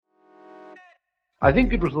I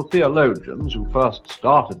think it was the theologians who first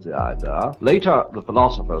started the idea. Later, the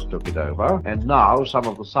philosophers took it over, and now some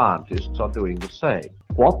of the scientists are doing the same.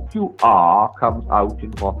 What you are comes out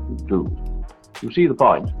in what you do. You see the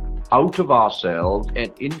point? Out of ourselves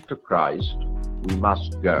and into Christ we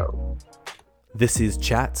must go. This is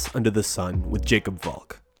Chats Under the Sun with Jacob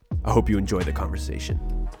Volk. I hope you enjoy the conversation.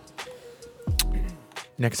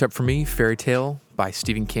 Next up for me, Fairy Tale by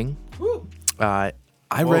Stephen King. I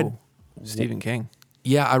read Stephen King.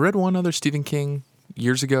 Yeah, I read one other Stephen King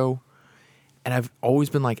years ago, and I've always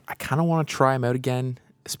been like, I kind of want to try him out again,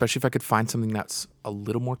 especially if I could find something that's a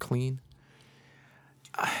little more clean.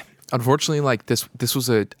 Unfortunately, like this was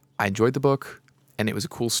I enjoyed the book, and it was a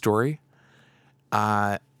cool story.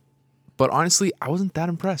 But honestly, I wasn't that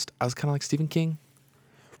impressed. I was kind of like Stephen King.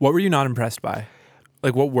 What were you not impressed by?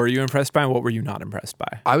 Like, what were you impressed by and what were you not impressed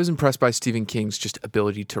by? I was impressed by Stephen King's just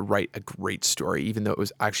ability to write a great story, even though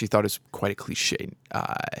I actually thought it was quite a cliche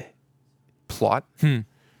plot. And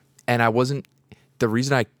I wasn't, the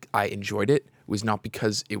reason I enjoyed it was not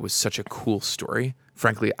because it was such a cool story.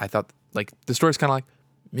 Frankly, I thought like the story's kind of like,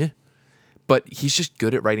 meh. But he's just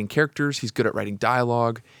good at writing characters. He's good at writing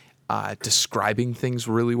dialogue, describing things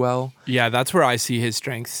really well. Yeah, that's where I see his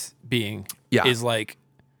strengths being. Yeah. Is like,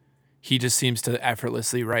 he just seems to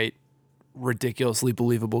effortlessly write ridiculously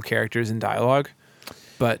believable characters and dialogue,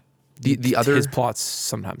 but his plots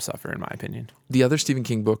sometimes suffer, in my opinion. The other Stephen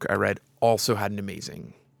King book I read also had an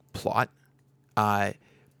amazing plot, but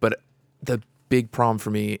the big problem for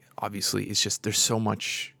me, obviously, is just there's so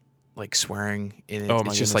much like swearing in it. Oh my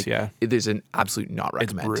it's just goodness, like there's an absolute not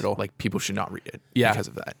recommend. It's brutal. Like people should not read it Yeah. because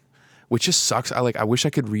of that, which just sucks. I wish I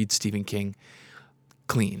could read Stephen King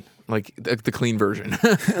clean. Like the clean version.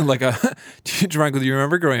 Like Michael, do you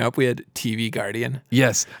remember growing up we had TV Guardian?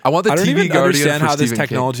 Yes. I want the I don't TV even Guardian understand for how this Stephen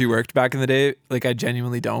technology worked back in the day. Like, I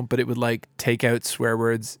genuinely don't, but it would like take out swear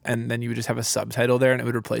words and then you would just have a subtitle there and it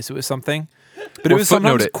would replace it with something. But Or it was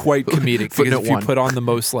footnote sometimes it. quite comedic because Footnote if you one. put on the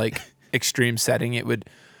most like extreme setting, it would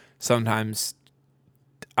sometimes,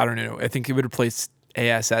 I don't know, I think it would replace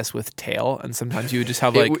ASS with tail, and sometimes you would just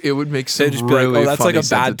have like it would make some they'd just be really like, oh, that's like a funny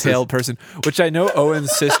bad sentences. tail person, which I know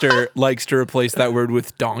Owen's sister likes to replace that word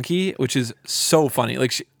with donkey, which is so funny.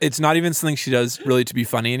 Like it's not even something she does really to be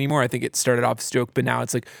funny anymore. I think it started off as a joke, but now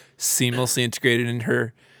it's like seamlessly integrated in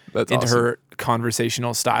her That's into awesome. her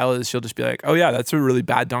conversational style. Is she'll just be like, oh yeah, that's a really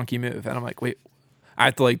bad donkey move, and I'm like, wait, I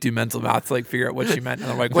have to like do mental math to like figure out what she meant, and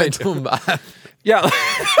I'm like, wait, yeah.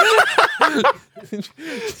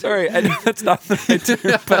 Sorry, I know that's not the right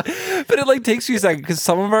term, but it like takes you a second because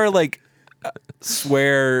some of our like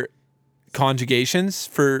swear conjugations,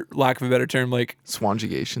 for lack of a better term, like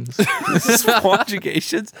Swanjugations.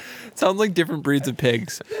 conjugations, sound like different breeds of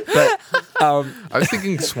pigs. But I was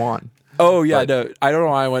thinking swan. oh yeah, no, I don't know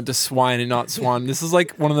why I went to swine and not swan. This is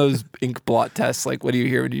like one of those ink blot tests. Like, what do you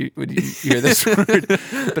hear when you hear this word?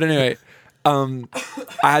 But anyway, I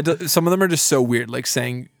had to, some of them are just so weird, like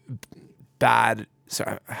saying bad.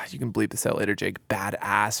 So you can bleep this out later, Jake. Bad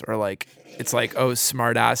ass, or like it's like, oh,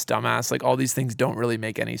 smart ass, dumbass. Like all these things don't really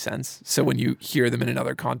make any sense. So when you hear them in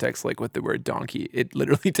another context, like with the word donkey, it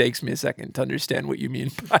literally takes me a second to understand what you mean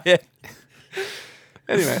by it.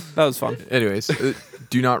 Anyway, that was fun. Anyways,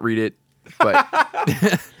 do not read it. But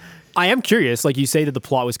I am curious. Like you say that the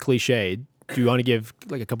plot was cliched. Do you want to give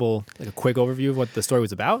like a quick overview of what the story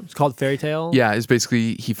was about? It's called Fairy Tale. yeah, it's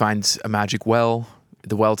basically he finds a magic well.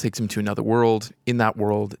 The well takes him to another world. In that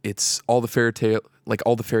world, it's all the fairy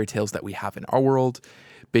tales that we have in our world.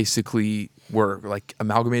 Basically, were like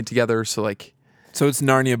amalgamated together. So like, So it's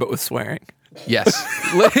Narnia, but with swearing. yes,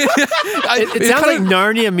 It sounds like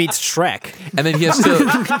Narnia meets Shrek. and then he has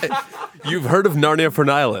to. You've heard of Narnia for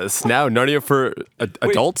Nihilists. Now Narnia for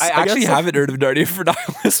adults. I actually guess? haven't heard of Narnia for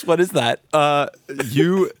Nihilists. What is that?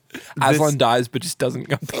 You Aslan dies, but just doesn't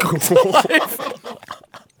come to life.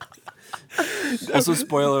 Also,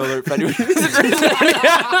 spoiler alert for anyone who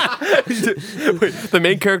the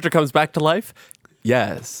main character comes back to life.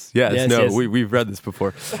 Yes. Yes, No, yes. we've read this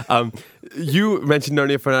before. You mentioned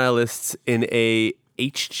Narnia for Nihilists in a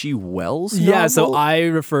H.G. Wells novel? Yeah, so I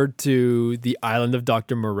referred to The Island of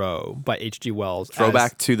Dr. Moreau by H.G. Wells.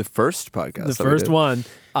 Throwback to the first podcast. The that we first did. one.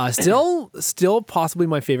 Still possibly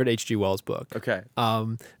my favorite H.G. Wells book. Okay.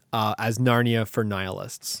 As Narnia for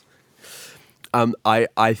Nihilists.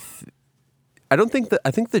 I don't think that.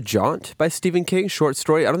 I think the Jaunt by Stephen King, short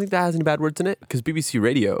story. I don't think that has any bad words in it because BBC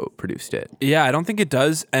Radio produced it. Yeah, I don't think it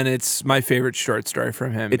does, and it's my favorite short story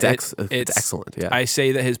from him. It's excellent. Yeah, I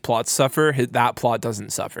say that his plots suffer. That plot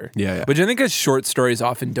doesn't suffer. Yeah. Which I think his short stories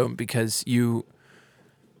often don't, because you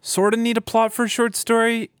sort of need a plot for a short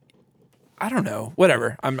story. I don't know.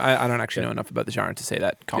 Whatever. I don't actually know enough about the genre to say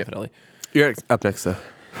that confidently. You're up next, though.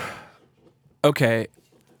 Okay.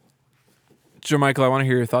 Joe Michael, I want to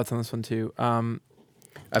hear your thoughts on this one too.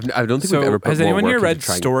 I don't think we've ever put has more anyone work here into read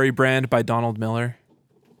trying- Story Brand by Donald Miller?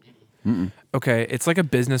 Okay, it's like a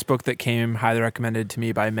business book that came highly recommended to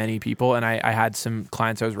me by many people, and I had some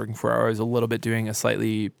clients I was working for. I was a little bit doing a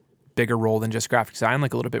slightly bigger role than just graphic design,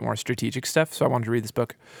 like a little bit more strategic stuff. So I wanted to read this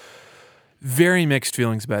book. Very mixed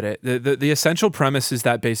feelings about it. The essential premise is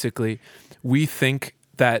that basically we think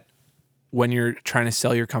that when you're trying to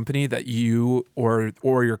sell your company that you or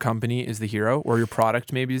your company is the hero, or your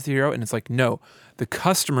product maybe is the hero, and it's like, no, the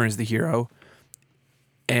customer is the hero,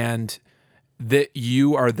 and that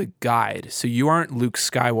you are the guide. So you aren't Luke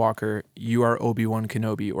Skywalker, you are Obi-Wan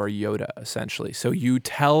Kenobi or Yoda, essentially. So you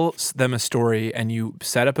tell them a story and you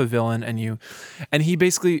set up a villain, and he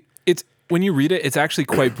basically, it's, when you read it, it's actually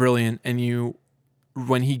quite brilliant. And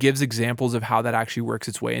when he gives examples of how that actually works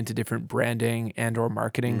its way into different branding and or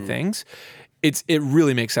marketing things, it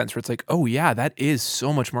really makes sense, where it's like, oh yeah, that is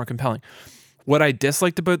so much more compelling. What I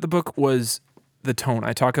disliked about the book was the tone.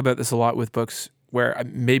 I talk about this a lot with books where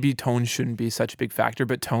maybe tone shouldn't be such a big factor,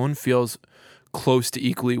 but tone feels close to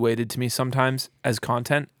equally weighted to me sometimes as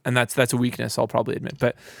content, and that's a weakness, I'll probably admit.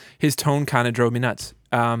 But his tone kind of drove me nuts.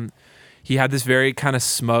 He had this very kind of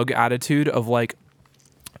smug attitude of like,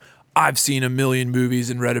 I've seen a million movies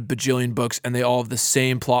and read a bajillion books, and they all have the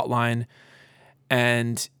same plot line,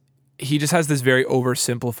 and he just has this very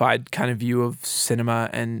oversimplified kind of view of cinema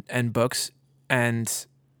and books, and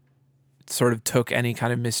sort of took any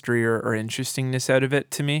kind of mystery or interestingness out of it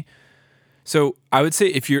to me. So I would say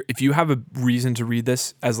if you have a reason to read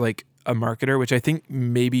this as like a marketer, which I think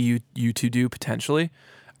maybe you two do potentially,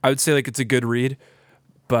 I would say like it's a good read,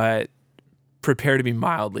 but prepare to be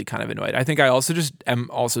mildly kind of annoyed. I think I also just am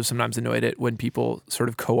also sometimes annoyed at when people sort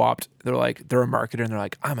of co-opt, they're like, they're a marketer and they're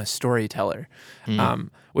like, I'm a storyteller,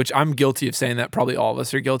 which I'm guilty of saying that. Probably all of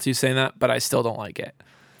us are guilty of saying that, but I still don't like it.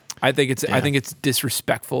 I think it's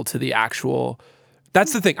disrespectful to the actual.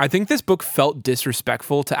 That's the thing. I think this book felt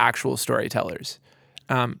disrespectful to actual storytellers.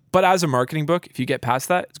 But as a marketing book, if you get past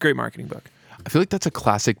that, it's a great marketing book. I feel like that's a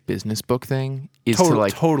classic business book thing, is to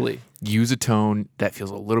like totally use a tone that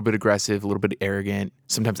feels a little bit aggressive, a little bit arrogant,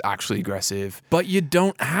 sometimes actually aggressive. But you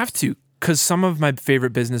don't have to, because some of my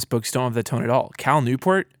favorite business books don't have that tone at all. Cal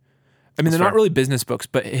Newport, I mean, they're not really business books,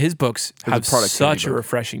 but his books have such a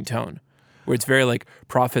refreshing tone, where it's very like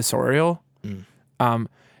professorial.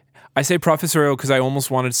 I say professorial because I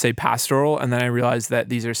almost wanted to say pastoral, and then I realized that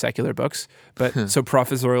these are secular books. But so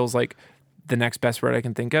professorial is like the next best word I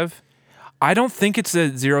can think of. I don't think it's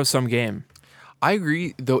a zero-sum game. I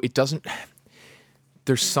agree, though it doesn't.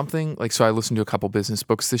 There's something like, so I listened to a couple business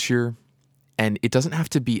books this year, and it doesn't have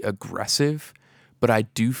to be aggressive, but I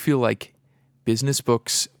do feel like business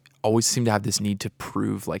books always seem to have this need to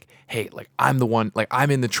prove like, hey, like I'm the one, like I'm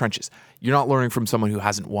in the trenches. You're not learning from someone who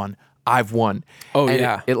hasn't won. I've won. Oh, and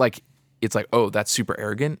yeah. It's like, oh, that's super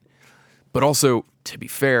arrogant. But also, to be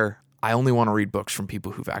fair, I only want to read books from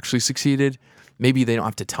people who've actually succeeded. Maybe they don't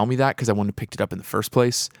have to tell me that because I wouldn't have picked it up in the first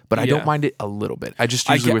place, but I don't mind it a little bit. I just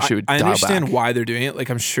usually wish it would dial back. I understand why they're doing it. Like,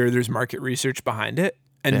 I'm sure there's market research behind it,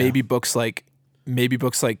 and maybe books like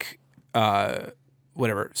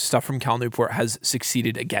whatever stuff from Cal Newport has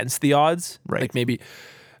succeeded against the odds. Right. Like maybe,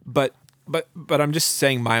 but I'm just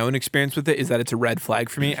saying my own experience with it is that it's a red flag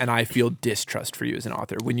for me, and I feel distrust for you as an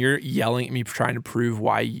author when you're yelling at me trying to prove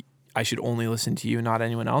why I should only listen to you and not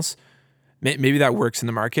anyone else. Maybe that works in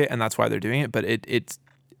the market, and that's why they're doing it, but it's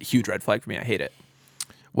a huge red flag for me. I hate it.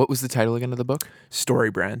 What was the title again of the book? Story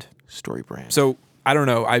Brand. Story Brand. So I don't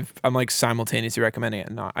know. I'm like simultaneously recommending it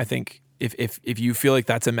and not. I think if you feel like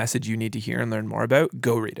that's a message you need to hear and learn more about,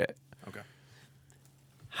 go read it. Okay.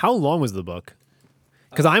 How long was the book?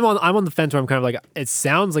 Because I'm on the fence where I'm kind of like, it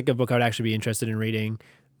sounds like a book I'd actually be interested in reading,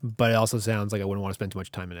 but it also sounds like I wouldn't want to spend too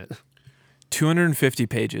much time in it. 250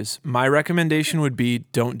 pages. My recommendation would be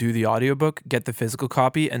don't do the audiobook, get the physical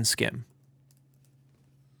copy and skim.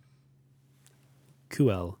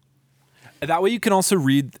 Cool. That way you can also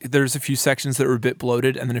read, there's a few sections that were a bit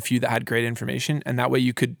bloated and then a few that had great information, and that way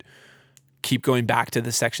you could keep going back to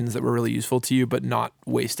the sections that were really useful to you but not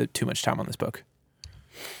waste too much time on this book.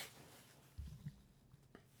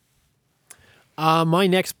 My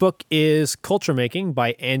next book is Culture Making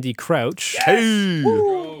by Andy Crouch. Hey!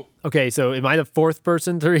 Okay, so am I the fourth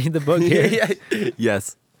person to read the book here?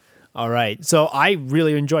 Yes. All right. So I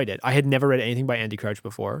really enjoyed it. I had never read anything by Andy Crouch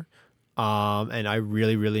before, and I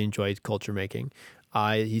really, really enjoyed Culture Making.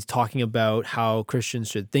 He's talking about how Christians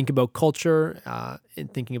should think about culture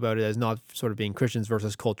and thinking about it as not sort of being Christians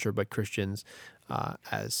versus culture, but Christians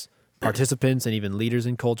as participants and even leaders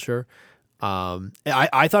in culture.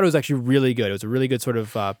 I thought it was actually really good. It was a really good sort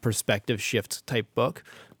of perspective shift type book.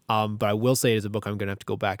 But I will say it is a book I'm going to have to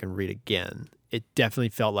go back and read again. It definitely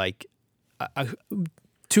felt like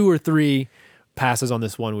 2 or 3 passes on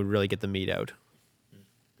this one would really get the meat out.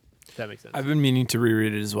 If that makes sense. I've been meaning to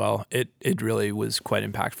reread it as well. It really was quite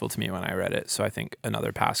impactful to me when I read it. So I think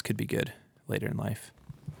another pass could be good later in life.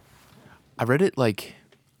 I read it like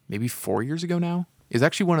maybe 4 years ago now. It's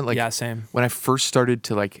actually one of like, yeah, same. When I first started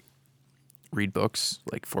to like read books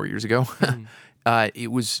like 4 years ago,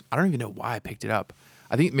 it was, I don't even know why I picked it up.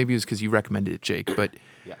 I think maybe it was because you recommended it, Jake, but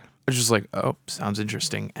I was just like, oh, sounds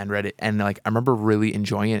interesting, and read it. And like, I remember really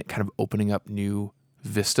enjoying it, kind of opening up new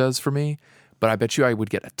vistas for me, but I bet you I would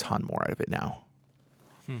get a ton more out of it now.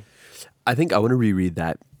 I think I want to reread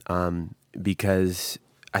that because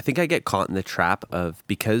I think I get caught in the trap of,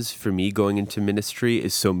 because for me going into ministry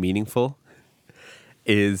is so meaningful,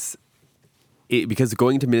 because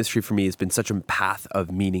going into ministry for me has been such a path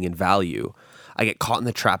of meaning and value. I get caught in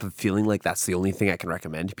the trap of feeling like that's the only thing I can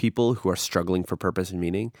recommend to people who are struggling for purpose and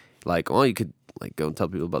meaning. Like, oh, you could like go and tell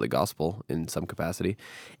people about the gospel in some capacity,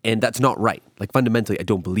 and that's not right. Like fundamentally, I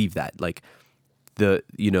don't believe that. Like sort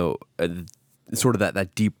of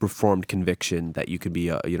that deep reformed conviction that you can be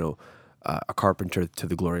a carpenter to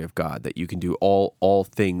the glory of God, that you can do all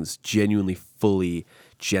things genuinely, fully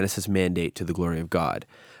Genesis mandate to the glory of God.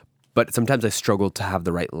 But sometimes I struggle to have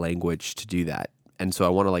the right language to do that. And so I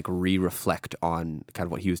want to like reflect on kind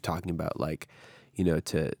of what he was talking about, like,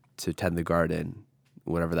 to tend the garden,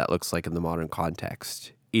 whatever that looks like in the modern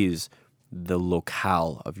context, is the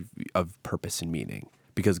locale of purpose and meaning,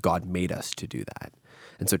 because God made us to do that.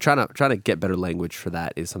 And so trying to get better language for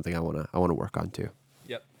that is something I want to work on too.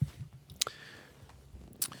 Yep.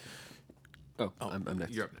 I'm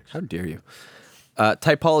next. You're up next. How dare you?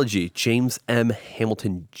 Typology, James M.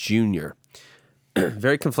 Hamilton Jr.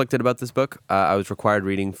 Very conflicted about this book. I was required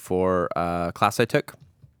reading for a class I took.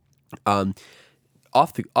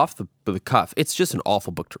 Off the cuff, it's just an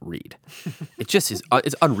awful book to read. It just is.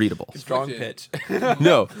 It's unreadable. Strong pitch.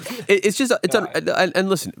 No, it's just and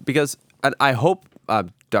listen, because I hope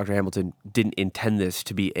Dr. Hamilton didn't intend this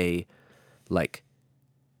to be a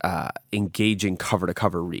engaging cover to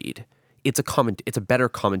cover read. It's a better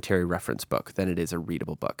commentary reference book than it is a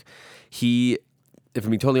readable book. If I'm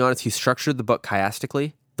being totally honest, he structured the book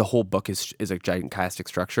chiastically. The whole book is a giant chiastic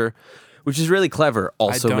structure, which is really clever.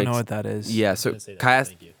 Also, I don't know what that is. Yeah, so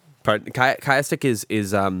chiastic is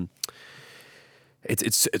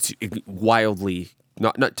it's wildly,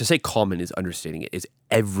 not to say common is understating it, is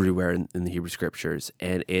everywhere in the Hebrew scriptures,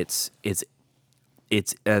 and it's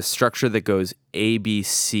a structure that goes A B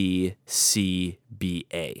C C B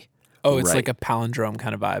A. Oh, it's like a palindrome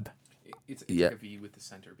kind of vibe. It's like a V with the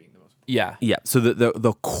center being the most. Yeah. Yeah. So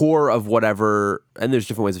the core of whatever, and there's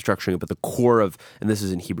different ways of structuring it, but the core of, and this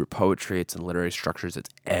is in Hebrew poetry, it's in literary structures, it's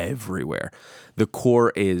everywhere. The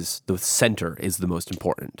core is, the center is the most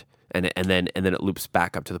important. And then it loops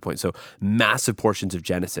back up to the point. So massive portions of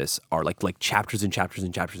Genesis are like chapters and chapters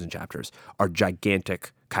and chapters and chapters are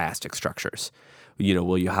gigantic chiastic structures.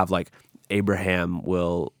 Will you have like Abraham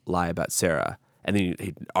will lie about Sarah, and then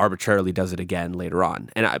he arbitrarily does it again later on.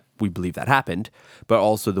 And we believe that happened, but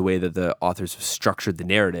also the way that the authors have structured the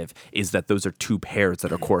narrative is that those are two pairs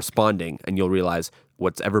that are corresponding, and you'll realize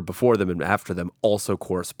what's ever before them and after them also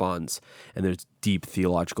corresponds. And there's deep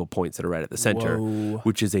theological points that are right at the center,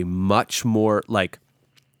 which is a much more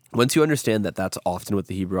once you understand that that's often what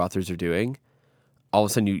the Hebrew authors are doing, all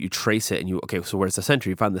of a sudden you trace it and okay, so where's the center?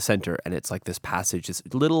 You find the center, and it's like this passage, this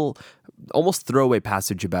little almost throwaway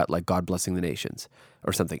passage about like God blessing the nations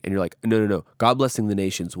or something. And you're like, no. God blessing the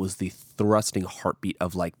nations was the thrusting heartbeat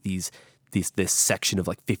of like this section of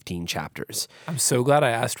like 15 chapters. I'm so glad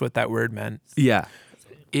I asked what that word meant. Yeah.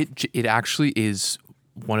 It actually is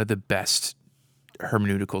one of the best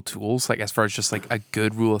hermeneutical tools, like as far as just like a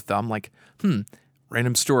good rule of thumb, like,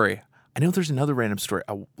 random story. I know there's another random story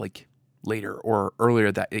like later or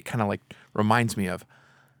earlier that it kind of like reminds me of.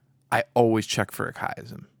 I always check for a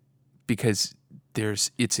chiasm because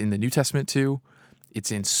it's in the New Testament too.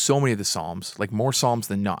 It's in so many of the Psalms, like more Psalms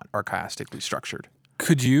than not are chiastically structured.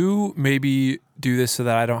 Could you maybe do this so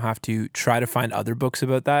that I don't have to try to find other books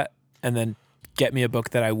about that and then get me a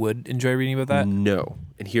book that I would enjoy reading about that? No.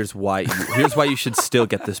 And here's why you should still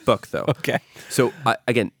get this book though. Okay. So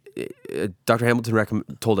again, Dr. Hamilton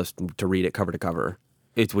told us to read it cover to cover.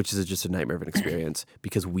 Which is just a nightmare of an experience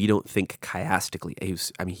because we don't think chiastically.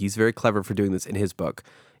 He's very clever for doing this in his book.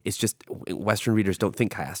 It's just Western readers don't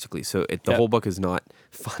think chiastically, so the whole book is not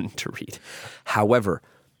fun to read. However,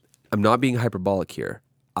 I'm not being hyperbolic here.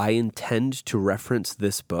 I intend to reference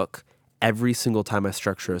this book every single time I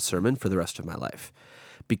structure a sermon for the rest of my life,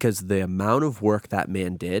 because the amount of work that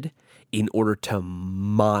man did in order to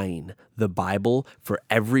mine the Bible for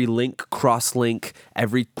every link, cross-link,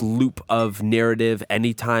 every loop of narrative,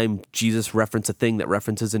 anytime Jesus referenced a thing that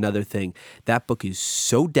references another thing, that book is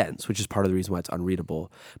so dense, which is part of the reason why it's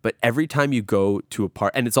unreadable. But every time you go to a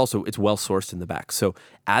part, and it's well sourced in the back. So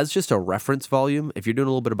as just a reference volume, if you're doing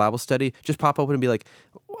a little bit of Bible study, just pop open and be like,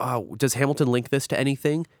 does Hamilton link this to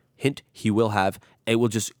anything? Hint, he will have. It will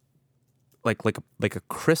just like a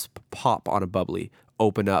crisp pop on a bubbly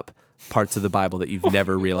open up parts of the Bible that you've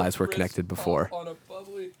never realized were connected before. On a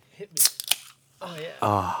bubbly. Hit me. Oh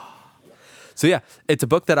yeah. So yeah, it's a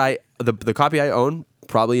book that the copy I own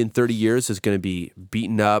probably in 30 years is going to be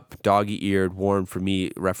beaten up, doggy-eared, worn for me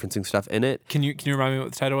referencing stuff in it. Can you remind me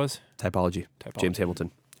what the title was? Typology. James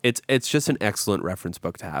Hamilton. It's just an excellent reference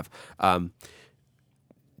book to have.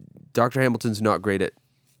 Dr. Hamilton's not great at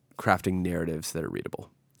crafting narratives that are readable.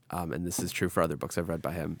 And this is true for other books I've read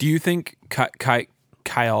by him. Do you think chiastic?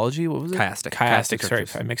 What was it? Chiastic Sorry,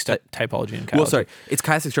 structures. I mixed up typology and chiastic. Well, sorry, it's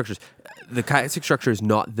chiastic structures. The chiastic structure is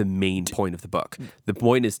not the main point of the book. The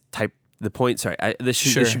point is this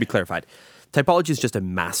should be clarified. Typology is just a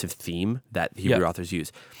massive theme that Hebrew authors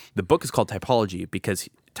use. The book is called Typology because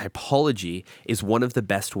typology is one of the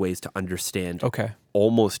best ways to understand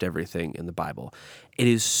almost everything in the Bible. It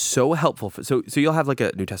is so helpful. So you'll have like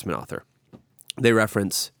a New Testament author. They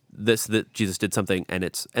reference this, that Jesus did something, and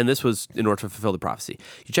this was in order to fulfill the prophecy.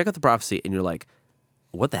 You check out the prophecy, and you're like,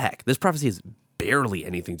 what the heck? This prophecy has barely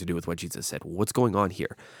anything to do with what Jesus said. What's going on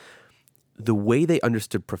here? The way they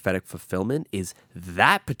understood prophetic fulfillment is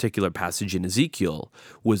that particular passage in Ezekiel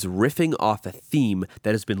was riffing off a theme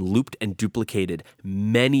that has been looped and duplicated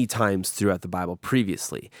many times throughout the Bible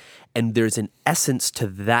previously. And there's an essence to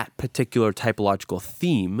that particular typological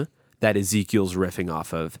theme that Ezekiel's riffing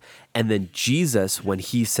off of. And then Jesus, when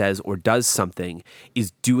he says or does something, is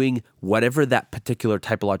doing whatever that particular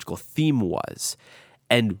typological theme was.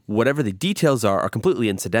 And whatever the details are completely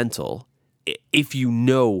incidental if you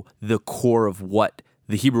know the core of what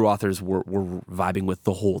the Hebrew authors were vibing with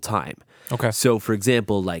the whole time. Okay. So, for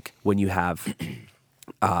example, like when you have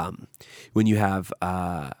the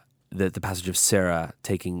passage of Sarah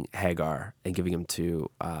taking Hagar and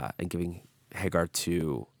giving Hagar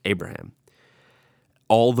to Abraham.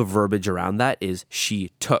 All the verbiage around that is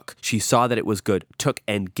she saw that it was good, took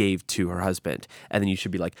and gave to her husband. And then you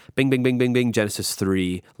should be like, bing, bing, bing, bing, bing, Genesis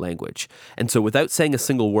 3 language. And so without saying a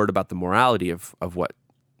single word about the morality of what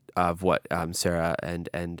Sarah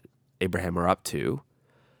and Abraham are up to,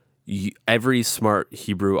 every smart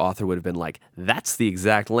Hebrew author would have been like, that's the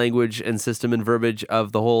exact language and system and verbiage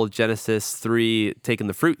of the whole Genesis 3 taking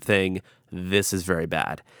the fruit thing. This is very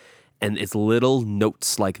bad. And it's little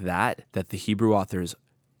notes like that the Hebrew authors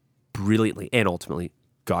brilliantly, and ultimately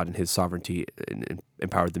God in his sovereignty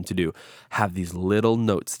empowered them to do, have these little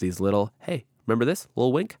notes, these little, hey, remember this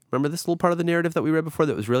little wink? Remember this little part of the narrative that we read before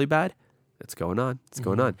that was really bad? It's going on. It's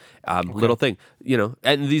going on. Little thing,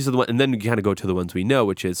 and these are the ones, and then you kind of go to the ones we know,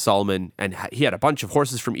 which is Solomon, and he had a bunch of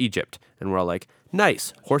horses from Egypt. And we're all like,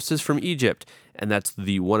 nice, horses from Egypt. And that's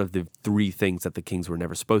one of the three things that the kings were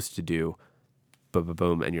never supposed to do. Boom, boom,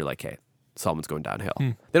 boom, and you're like, hey, Solomon's going downhill.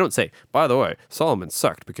 They don't say, by the way, Solomon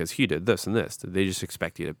sucked because he did this and this. They just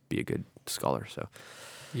expect you to be a good scholar. So,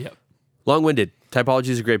 yep. Long-winded. Typology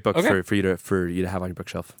is a great book for you to have on your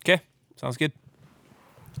bookshelf. Okay, sounds good.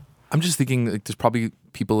 I'm just thinking, like, there's probably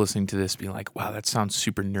people listening to this being like, wow, that sounds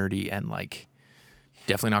super nerdy and like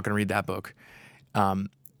definitely not going to read that book.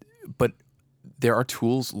 But there are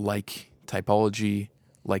tools like typology,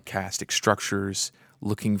 like chiastic structures,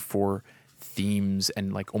 looking for themes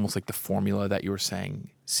and like almost like the formula that you were saying,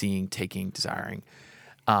 seeing, taking, desiring,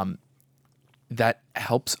 that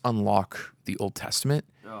helps unlock the Old Testament.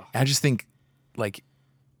 And I just think, like,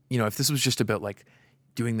 if this was just about like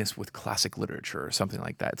doing this with classic literature or something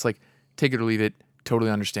like that, it's like, take it or leave it.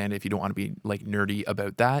 Totally understand it if you don't want to be like nerdy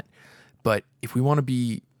about that. But if we want to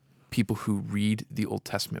be people who read the Old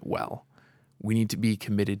Testament well, we need to be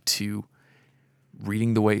committed to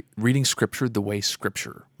reading Scripture the way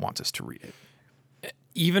Scripture wants us to read it.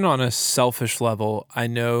 Even on a selfish level, I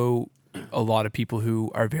know a lot of people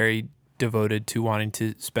who are very devoted to wanting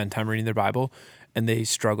to spend time reading their Bible, and they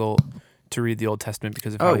struggle to read the Old Testament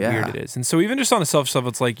because of how weird it is. And so even just on a selfish level,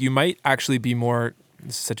 it's like you might actually be more,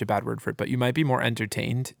 this is such a bad word for it, but you might be more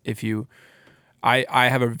entertained if you, I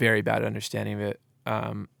have a very bad understanding of it,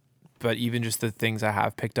 but even just the things I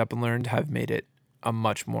have picked up and learned have made it a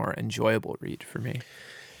much more enjoyable read for me.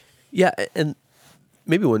 Yeah, and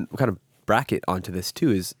maybe one kind of bracket onto this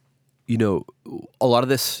too is, a lot of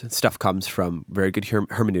this stuff comes from very good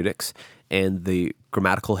hermeneutics and the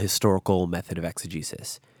grammatical historical method of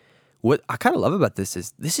exegesis. What I kind of love about this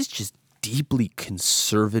is just deeply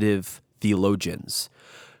conservative theologians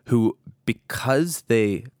who, because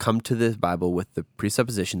they come to the Bible with the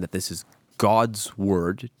presupposition that this is God's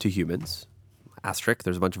word to humans, asterisk,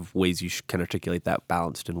 there's a bunch of ways you can articulate that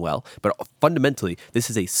balanced and well, but fundamentally, this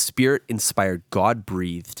is a spirit-inspired,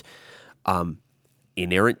 God-breathed,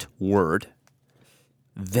 inerrant word.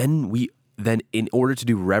 Then in order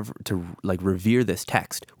to revere this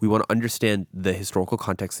text, we want to understand the historical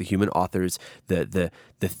context, the human authors, the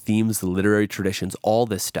themes, the literary traditions, all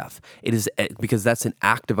this stuff. It is because that's an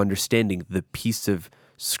act of understanding the piece of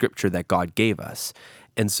scripture that God gave us.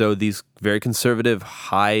 And so these very conservative,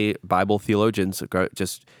 high Bible theologians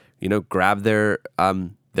just grab their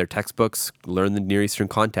textbooks, learn the Near Eastern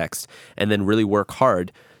context, and then really work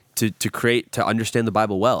hard to understand the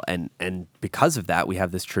Bible well. And because of that, we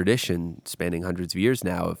have this tradition spanning hundreds of years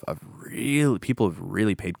now of real people have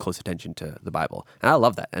really paid close attention to the Bible. And I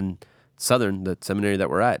love that. And Southern, the seminary that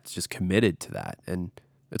we're at, is just committed to that. And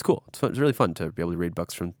it's cool. It's fun. It's really fun to be able to read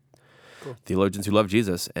books from theologians who love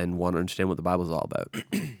Jesus and want to understand what the Bible is all about.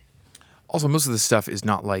 Also, most of this stuff is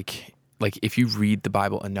not like if you read the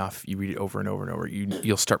Bible enough, you read it over and over and over,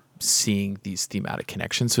 you'll start seeing these thematic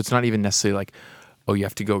connections. So it's not even necessarily like, oh, you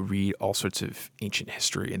have to go read all sorts of ancient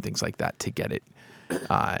history and things like that to get it.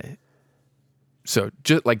 So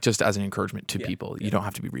just as an encouragement to people, you don't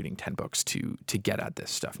have to be reading 10 books to get at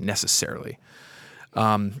this stuff necessarily.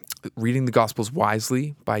 Reading the Gospels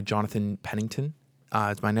Wisely by Jonathan Pennington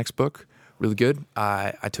is my next book. Really good.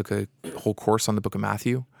 I took a whole course on the book of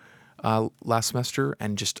Matthew last semester,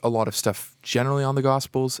 and just a lot of stuff generally on the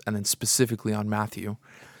Gospels and then specifically on Matthew.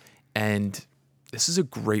 And this is a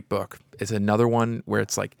great book. It's another one where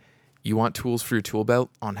it's like, you want tools for your tool belt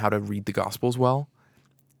on how to read the Gospels well.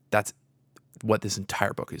 That's what this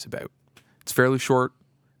entire book is about. It's fairly short.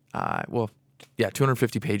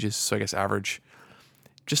 250 pages, so I guess average.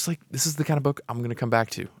 Just like, this is the kind of book I'm going to come back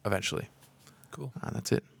to eventually. Cool.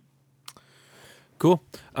 That's it. Cool.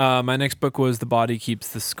 My next book was The Body Keeps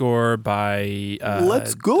the Score by...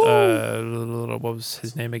 Let's go! What was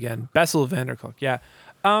his name again? Bessel van der Kolk. Yeah.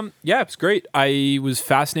 It's great. I was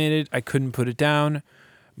fascinated. I couldn't put it down.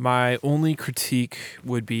 My only critique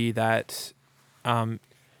would be that I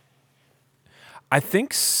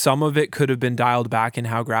think some of it could have been dialed back in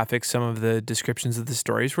how graphic some of the descriptions of the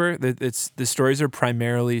stories were. The stories are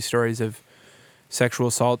primarily stories of sexual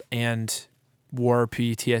assault and war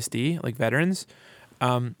PTSD, like veterans.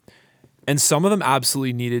 And some of them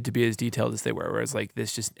absolutely needed to be as detailed as they were, whereas like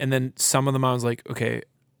this just, and then some of them I was like, okay,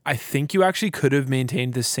 I think you actually could have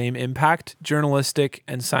maintained the same impact, journalistic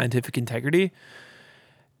and scientific integrity,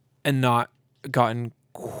 and not gotten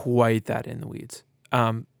quite that in the weeds.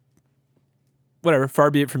 Whatever, far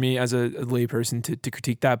be it for me as a layperson to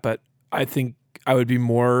critique that, but I think I would be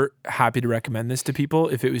more happy to recommend this to people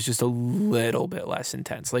if it was just a little bit less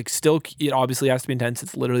intense. Like, still, it obviously has to be intense.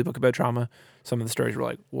 It's literally a book about trauma. Some of the stories were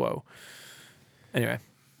like, whoa. Anyway.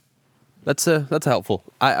 That's helpful.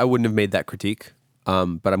 I wouldn't have made that critique,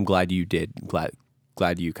 but I'm glad you did.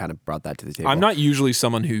 Glad you kind of brought that to the table. I'm not usually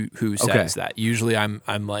someone who says that. Usually I'm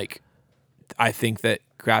like, I think that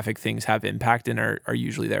graphic things have impact and are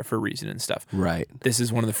usually there for a reason and stuff. Right. This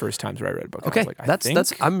is one of the first times where I read a book. Okay, I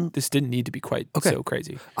was like, this didn't need to be quite so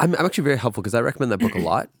crazy. I'm actually very helpful because I recommend that book a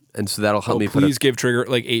lot, and so that'll help me. Please give trigger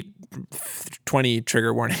 20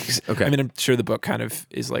 trigger warnings. Okay. I mean, I'm sure the book kind of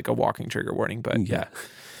is like a walking trigger warning, but yeah.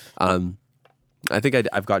 I think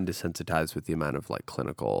I've gotten desensitized with the amount of like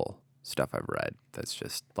clinical stuff I've read that's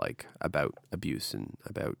just like about abuse and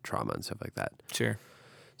about trauma and stuff like that. Sure.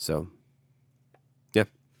 So, yeah.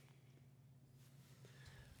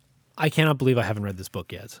 I cannot believe I haven't read this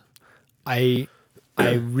book yet. I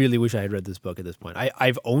really wish I had read this book at this point.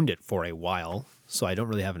 I've owned it for a while, so I don't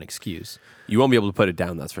really have an excuse. You won't be able to put it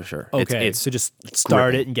down, that's for sure. Okay, so just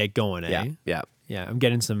start it and get going, eh? Yeah. Yeah, I'm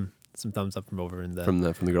getting some thumbs up from over in the From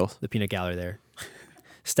the girls. the peanut gallery there.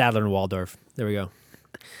 Stadler and Waldorf. There we go.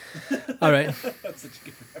 All right. That's such a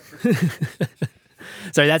good reference.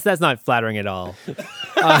 Sorry, that's not flattering at all.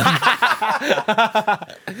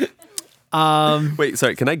 Wait,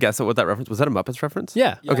 sorry. Can I guess at what that reference was? That a Muppets reference?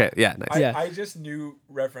 Yeah. Okay. Yeah. Nice. Yeah. I just knew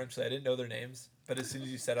reference. I didn't know their names, but as soon as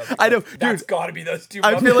you said it, I know, that's dude. got to be those two.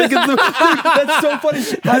 I feel like that's so funny.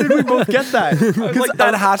 How did we both get that? like,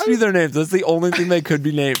 that has to be their names. That's the only thing they could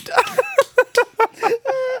be named.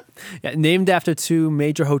 Yeah, named after two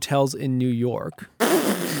major hotels in New York.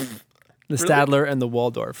 The Stadler and the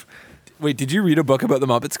Waldorf. Wait, did you read a book about the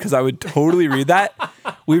Muppets? Because I would totally read that.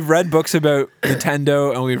 We've read books about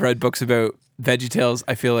Nintendo and we've read books about VeggieTales.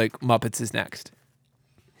 I feel like Muppets is next.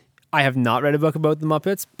 I have not read a book about the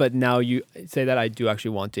Muppets, but now you say that, I do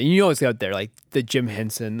actually want to. And you know it's out there, like the Jim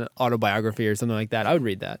Henson autobiography or something like that. I would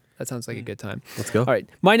read that. That sounds like a good time. Let's go. All right.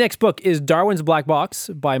 My next book is Darwin's Black Box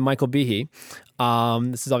by Michael Behe.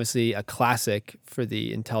 This is obviously a classic for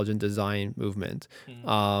the intelligent design movement.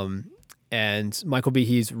 And Michael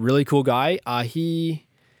Behe's a really cool guy. He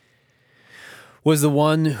was the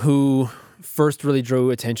one who first really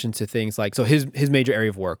drew attention to things like, so his major area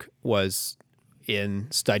of work was in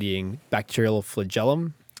studying bacterial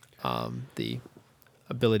flagellum, the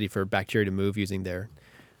ability for bacteria to move using their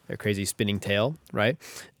crazy spinning tail, right?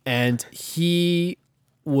 And he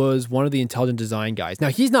was one of the intelligent design guys. Now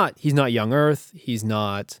he's not young Earth. He's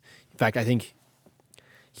not. In fact, I think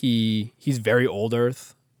he's very old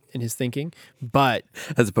Earth in his thinking, but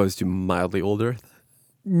As opposed to mildly old Earth.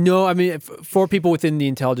 no, I mean, for people within the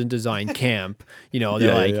intelligent design camp, you know,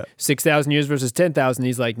 they're 6,000 years versus 10,000.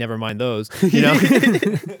 He's like, never mind those, you know?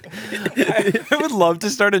 I would love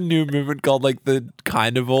to start a new movement called like the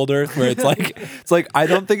kind of old Earth, where it's like I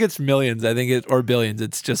don't think it's millions, I think or billions.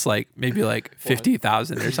 It's just like maybe like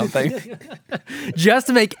 50,000 or something. Just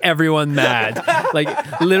to make everyone mad.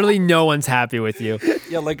 Like, literally no one's happy with you.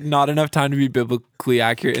 Yeah, like not enough time to be biblically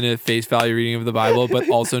accurate in a face value reading of the Bible, but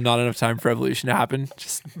also not enough time for evolution to happen.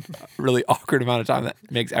 Just a really awkward amount of time that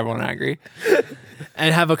makes everyone angry.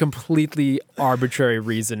 And have a completely arbitrary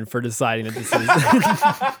reason for deciding that this is.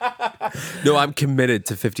 No, I'm committed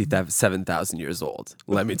to 57,000 years old.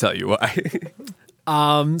 Let me tell you why.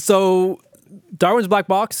 So, Darwin's Black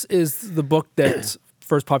Box is the book that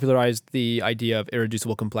first popularized the idea of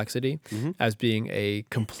irreducible complexity as being a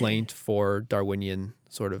complaint for Darwinian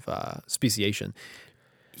sort of speciation.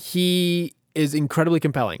 He is incredibly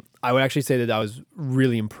compelling. I would actually say that I was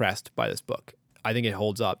really impressed by this book. I think it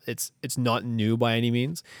holds up. It's not new by any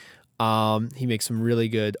means. He makes some really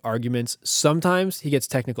good arguments. Sometimes he gets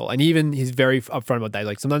technical, and even he's very upfront about that.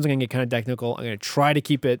 Like, sometimes I'm going to get kind of technical. I'm going to try to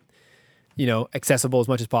keep it, accessible as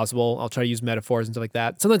much as possible. I'll try to use metaphors and stuff like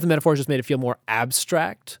that. Sometimes the metaphors just made it feel more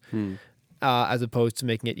abstract, as opposed to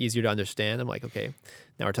making it easier to understand. I'm like, okay,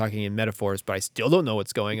 now we're talking in metaphors, but I still don't know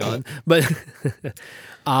what's going on. But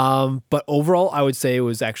overall, I would say it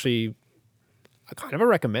was actually kind of a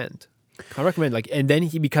recommend. I recommend, and then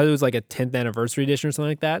because it was like a 10th anniversary edition or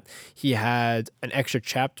something like that, he had an extra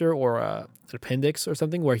chapter or an appendix or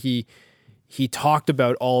something where he talked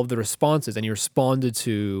about all of the responses, and he responded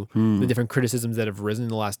to the different criticisms that have risen in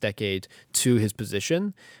the last decade to his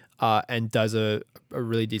position, and does a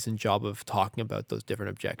really decent job of talking about those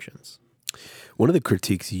different objections. One of the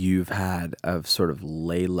critiques you've had of sort of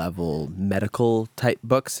lay level medical type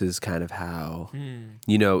books is kind of how,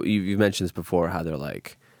 you've mentioned this before, how they're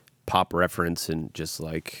like pop reference and just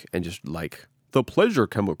like the pleasure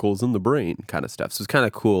chemicals in the brain kind of stuff. So it's kind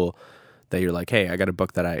of cool that you're like, hey, I got a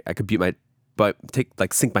book that I could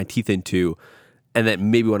sink my teeth into, and that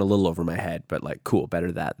maybe went a little over my head, but like, cool,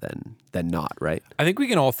 better that than not, right? I think we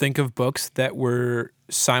can all think of books that were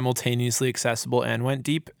simultaneously accessible and went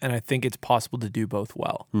deep, and I think it's possible to do both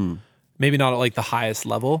well. Maybe not at like the highest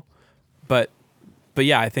level, but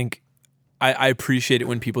yeah, I think I appreciate it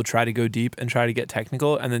when people try to go deep and try to get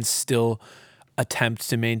technical and then still attempt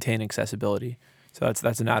to maintain accessibility. So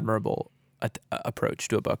that's an admirable approach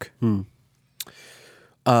to a book.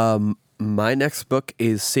 My next book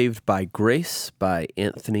is Saved by Grace by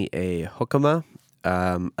Anthony A. Hoekema.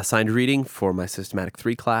 Assigned reading for my Systematic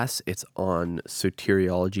 3 class. It's on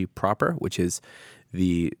soteriology proper, which is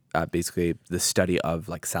the basically the study of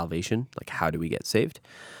like salvation, like how do we get saved.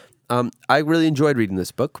 I really enjoyed reading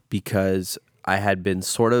this book because I had been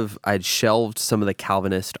I'd shelved some of the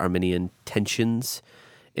Calvinist Arminian tensions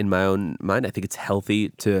in my own mind. I think it's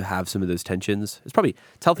healthy to have some of those tensions. It's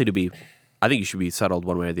healthy to be, I think you should be settled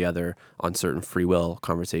one way or the other on certain free will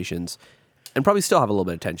conversations and probably still have a little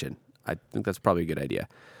bit of tension. I think that's probably a good idea.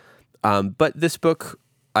 But this book,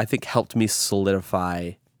 I think, helped me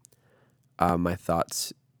solidify my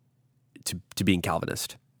thoughts to being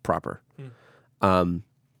Calvinist proper.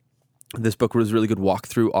 This book was a really good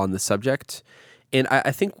walkthrough on the subject, and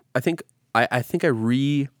I think I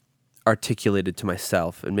re-articulated to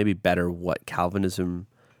myself, and maybe better, what Calvinism,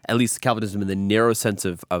 at least Calvinism in the narrow sense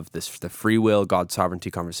of the free will, God's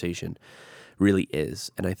sovereignty conversation, really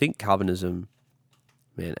is. And I think Calvinism,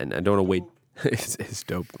 man, and I don't want to wait, is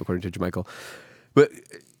dope, according to Jermichael. But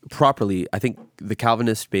properly, I think the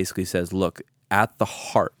Calvinist basically says, look, at the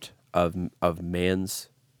heart of man's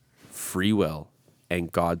free will and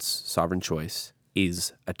God's sovereign choice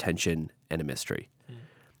is a tension and a mystery.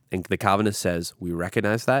 And the Calvinist says, we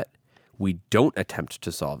recognize that. We don't attempt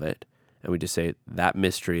to solve it. And we just say that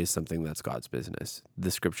mystery is something that's God's business.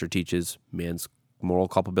 The scripture teaches man's moral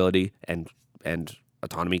culpability and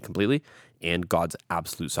autonomy completely, and God's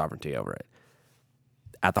absolute sovereignty over it.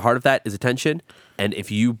 At the heart of that is a tension. And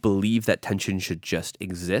if you believe that tension should just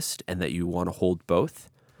exist and that you want to hold both,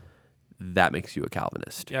 that makes you a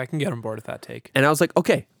Calvinist. Yeah, I can get on board with that take. And I was like,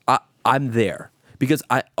 okay, I'm there. Because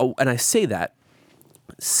and I say that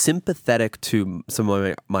sympathetic to some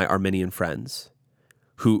of my Arminian friends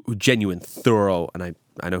who genuine, thorough, and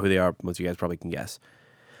I know who they are, most of you guys probably can guess,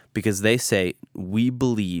 because they say, we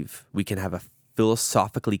believe we can have a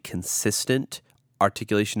philosophically consistent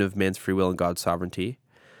articulation of man's free will and God's sovereignty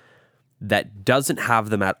that doesn't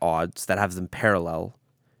have them at odds, that has them parallel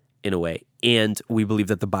in a way, and we believe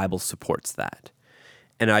that the Bible supports that.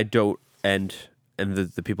 And I don't, and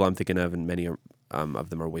the people I'm thinking of, and many of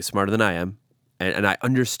them are way smarter than I am, and I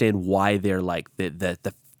understand why they're like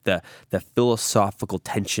the philosophical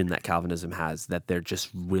tension that Calvinism has, that they're just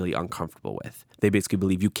really uncomfortable with. They basically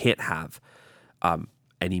believe you can't have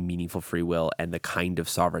any meaningful free will and the kind of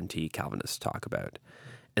sovereignty Calvinists talk about.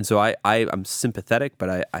 And so I'm sympathetic,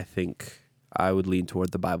 but I think I would lean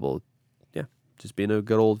toward the Bible, just being a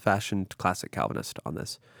good old-fashioned classic Calvinist on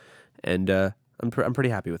this. And I'm pretty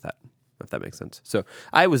happy with that, if that makes sense. So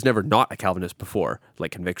I was never not a Calvinist before,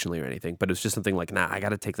 like convictionally or anything, but it was just something like, I got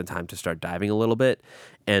to take the time to start diving a little bit.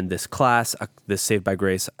 And this class, this Saved by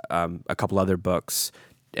Grace, a couple other books,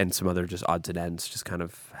 and some other just odds and ends just kind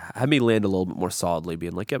of had me land a little bit more solidly,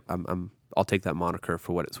 being like, yep, I'll take that moniker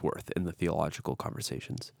for what it's worth in the theological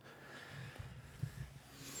conversations.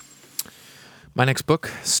 My next book,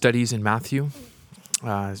 Studies in Matthew.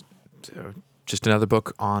 So just another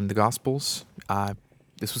book on the Gospels.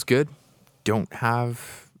 This was good. Don't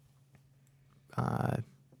have, that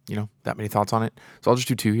many thoughts on it. So I'll just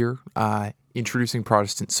do two here. Introducing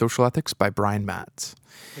Protestant Social Ethics by Brian Matz.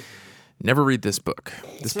 Never read this book.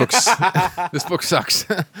 This book sucks.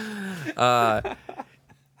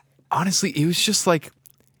 Honestly, it was just like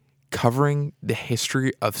covering the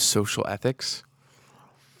history of social ethics,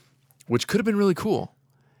 which could have been really cool.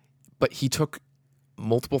 But he took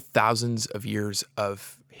multiple thousands of years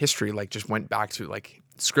of history, like just went back to like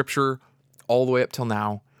scripture all the way up till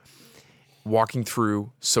now, walking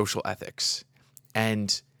through social ethics.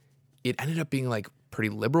 And it ended up being like pretty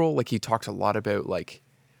liberal. Like he talked a lot about like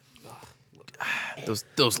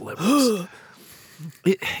those liberals.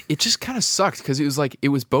 It just kind of sucked because it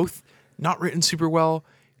was both not written super well,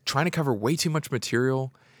 trying to cover way too much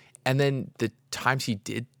material, and then the times he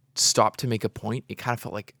did stop to make a point, it kind of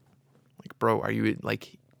felt like bro, are you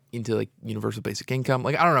like into like universal basic income?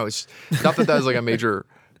 Like I don't know. It's not that was like a major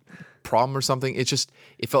problem or something. It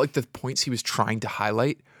felt like the points he was trying to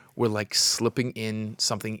highlight were like slipping in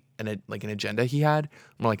something like an agenda he had.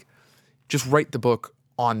 I'm like, just write the book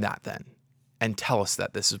on that then, and tell us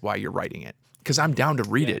that this is why you're writing it. Because I'm down to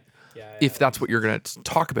read it if that's what you're going to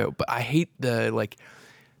talk about. But I hate the like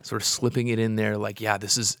sort of slipping it in there. Like,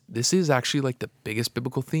 this is actually like the biggest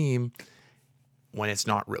biblical theme when it's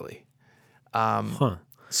not really.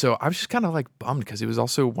 So I was just kind of like bummed because it was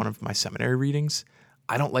also one of my seminary readings.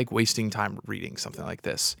 I don't like wasting time reading something like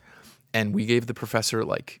this. And we gave the professor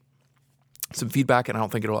like some feedback, and I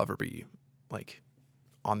don't think it'll ever be like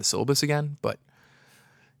on the syllabus again. But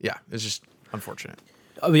yeah, it's just unfortunate.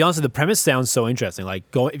 I'll be honest, the premise sounds so interesting. Like,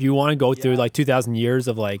 if you want to go through like 2,000 years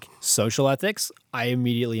of like social ethics, I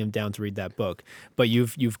immediately am down to read that book. But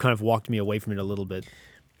you've kind of walked me away from it a little bit.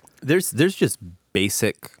 There's just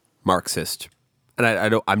basic Marxist, and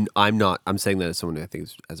I'm saying that as someone who I think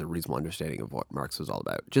has a reasonable understanding of what Marx was all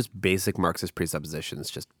about. Just basic Marxist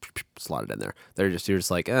presuppositions, just slotted in there. You're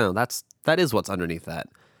just like, oh, that is what's underneath that.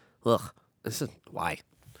 Ugh, this is why.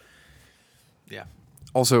 Yeah.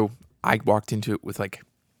 Also, I walked into it with like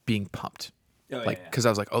being pumped, because I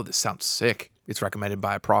was like, oh, this sounds sick. It's recommended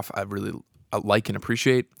by a prof I really like and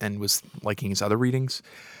appreciate, and was liking his other readings.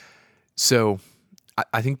 So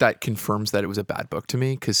I think that confirms that it was a bad book to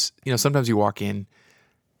me, because sometimes you walk in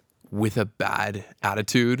with a bad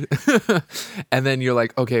attitude, and then you're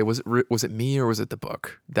like, okay, was it me or was it the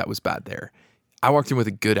book that was bad there? I walked in with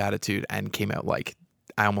a good attitude and came out like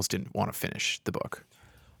I almost didn't want to finish the book.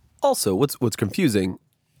 Also, what's confusing,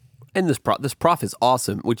 and this prof is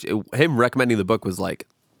awesome, which him recommending the book was like,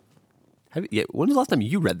 when was the last time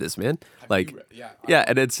you read this, man? Yeah,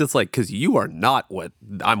 and it's just like, because you are not what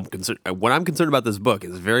I'm concerned. What I'm concerned about this book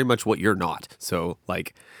is very much what you're not. So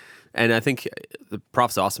like, and I think the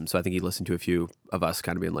prof's awesome. So I think he listened to a few of us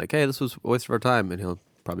kind of being like, hey, this was a waste of our time, and he'll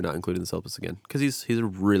probably not include it in the syllabus again, because he's a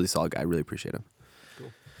really solid guy. I really appreciate him.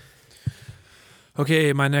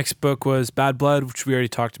 Okay, my next book was Bad Blood, which we already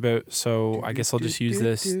talked about. So I guess I'll just use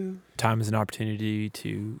this time as an opportunity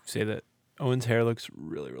to say that Owen's hair looks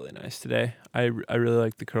really, really nice today. I really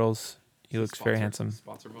like the curls. He looks very handsome.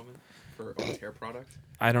 Sponsor moment for Owen's hair product.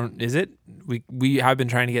 I don't. Is it? We have been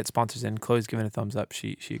trying to get sponsors in. Chloe's giving a thumbs up.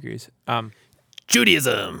 She agrees.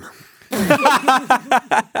 Judaism.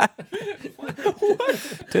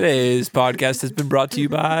 Today's podcast has been brought to you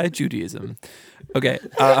by Judaism. Okay,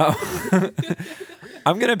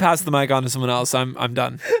 I'm gonna pass the mic on to someone else. I'm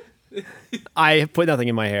done. I put nothing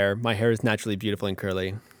in my hair. My hair is naturally beautiful and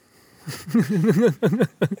curly.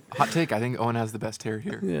 Hot take. I think Owen has the best hair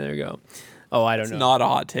here. Yeah, there you go. Oh, I don't It's know. not a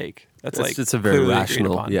hot take. That's like It's a very clearly agreed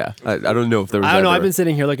rational. upon. Yeah, I don't know if there was. I don't know. ever- I've been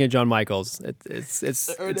sitting here looking at John Michaels.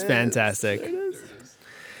 It's fantastic.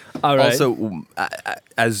 All right. Also,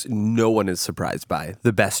 as no one is surprised by,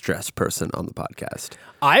 the best dressed person on the podcast.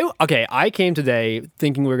 I came today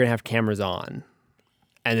thinking we were gonna have cameras on,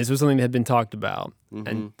 and this was something that had been talked about.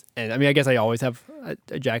 And I mean, I guess I always have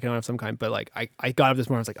a jacket on of some kind, but like I got up this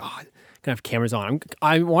morning, I was like, oh, I'm gonna have cameras on.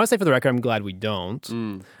 I want to say for the record, I'm glad we don't.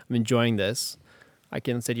 I'm enjoying this. I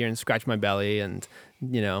can sit here and scratch my belly and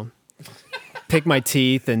pick my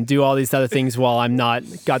teeth and do all these other things while I'm not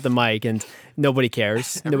got the mic, and nobody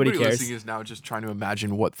cares. Nobody cares. Listening is now just trying to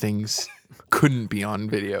imagine what things couldn't be on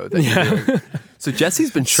video. That you're doing. So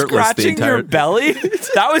Jesse's been shirtless the Scratching entire. your belly?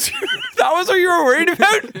 That was what you were worried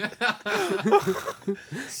about?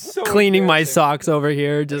 Cleaning my socks over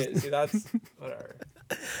here. Just See, that's whatever.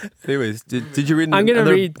 Anyways, did you read? I'm gonna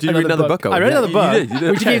another, read. Did you read another book? Owen? I read another book. You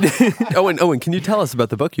did. Which Okay. gave- Owen, can you tell us about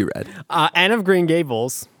the book you read? Anne of Green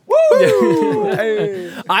Gables.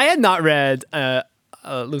 I had not read a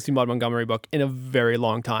Lucy Maud Montgomery book in a very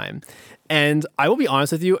long time. And I will be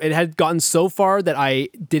honest with you, it had gotten so far that I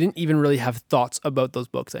didn't even really have thoughts about those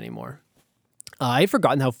books anymore. I had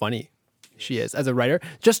forgotten how funny she is as a writer.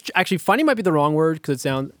 Just actually, funny might be the wrong word because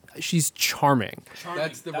she's charming.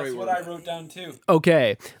 That's the right what word. I wrote down too.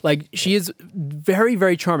 Okay. Like, she is very,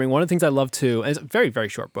 very charming. One of the things I love too, and it's a very, very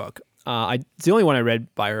short book. It's the only one I read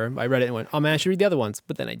by her. I read it and went, oh man, I should read the other ones,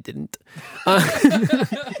 but then I didn't. So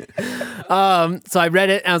I read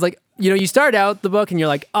it and I was like, you start out the book and you're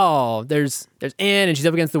like, oh, there's Anne and she's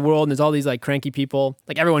up against the world and there's all these like cranky people.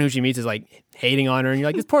 Like everyone who she meets is like hating on her and you're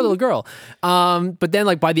like, this poor little girl. But then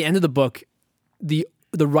like by the end of the book, the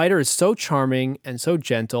writer is so charming and so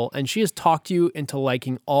gentle, and she has talked you into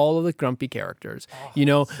liking all of the grumpy characters.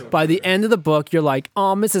 By the end of the book, you're like,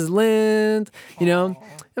 oh, Mrs. Lind,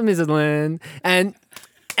 Mrs. Lind.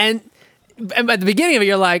 And at the beginning of it,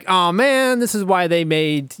 you're like, oh man, this is why they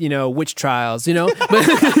made, witch trials, But,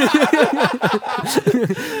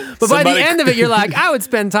 but by the end of it, you're like, I would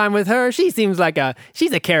spend time with her. She seems like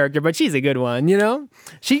she's a character, but she's a good one,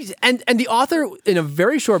 She's and the author in a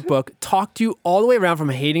very short book talked you all the way around from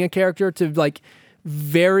hating a character to like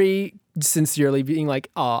very sincerely being like,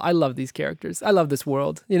 oh, I love these characters. I love this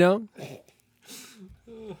world,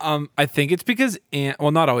 I think it's because Anne, well,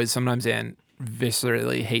 not always, sometimes Anne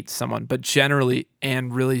viscerally hates someone, but generally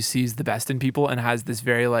Anne really sees the best in people and has this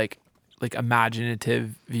very like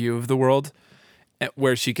imaginative view of the world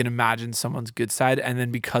where she can imagine someone's good side, and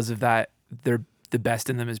then because of that, the best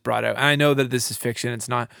in them is brought out. And I know that this is fiction, it's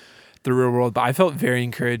not the real world, but I felt very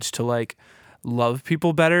encouraged to like love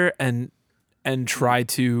people better and try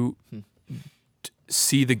to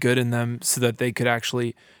see the good in them so that the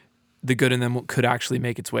good in them could actually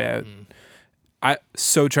make its way out.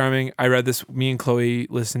 So charming. I read this, me and Chloe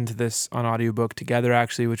listened to this on audiobook together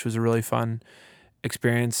actually, which was a really fun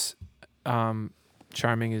experience.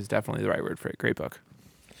 Charming is definitely the right word for it. Great book.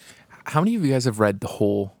 How many of you guys have read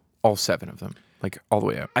all 7 of them? Like all the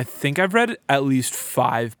way out? I think I've read at least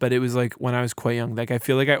 5, but it was like when I was quite young. Like I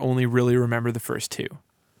feel like I only really remember the first 2.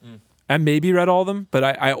 I maybe read all of them, but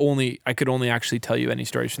I could only actually tell you any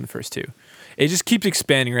stories from the first 2. It just keeps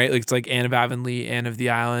expanding, right? Like it's like Anne of Avonlea, Anne of the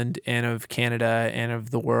Island, Anne of Canada, Anne of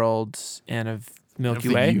the World, Anne of Milky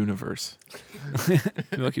Of Way. the universe.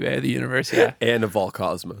 Milky Way of the universe, yeah. And of all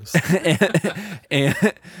cosmos. and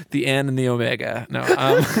the Anne and the Omega. No,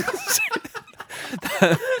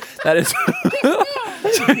 that is.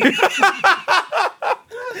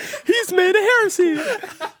 He's made a heresy.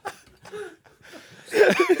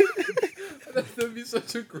 That'd be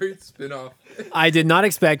such a great spin-off. I did not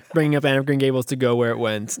expect bringing up Anne of Green Gables to go where it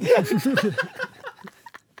went.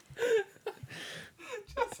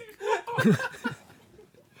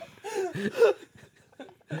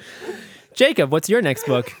 Jacob, what's your next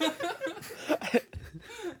book?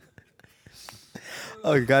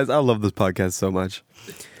 Oh, guys, I love this podcast so much.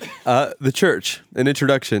 The Church, an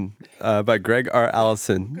introduction. by Greg R.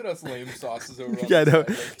 Allison. Look at us lame sauces over on Yeah, this no.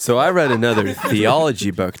 side. So I read another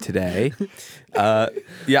theology book today.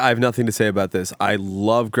 Yeah, I have nothing to say about this. I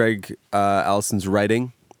love Greg Allison's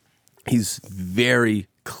writing. He's very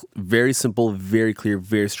simple, very clear,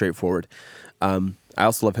 very straightforward. I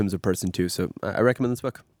also love him as a person too, so I recommend this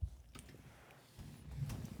book.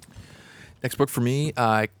 Next book for me,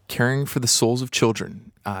 Caring for the Souls of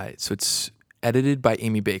Children. So it's edited by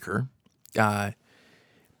Amy Baker,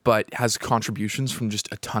 but has contributions from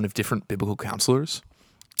just a ton of different biblical counselors.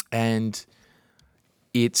 And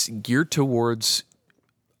it's geared towards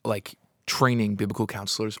like training biblical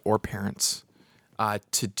counselors or parents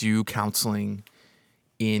to do counseling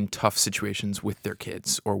in tough situations with their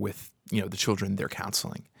kids or with, the children they're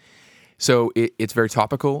counseling. So it's very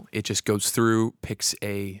topical. It just goes through, picks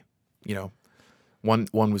a, one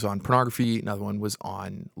was on pornography, another one was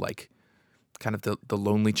on like kind of the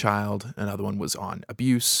lonely child, another one was on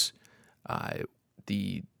abuse,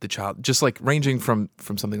 the child, just like ranging from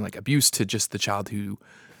something like abuse to just the child who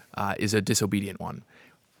is a disobedient one.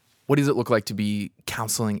 What does it look like to be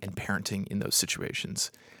counseling and parenting in those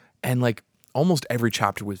situations? And like almost every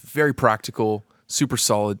chapter was very practical, super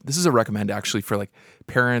solid. This is a recommend actually for like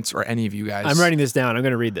parents or any of you guys. I'm writing this down. I'm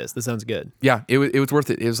going to read this. This sounds good. Yeah, it was worth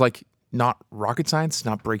it. It was like not rocket science,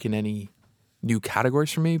 not breaking any new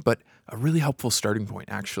categories for me, but a really helpful starting point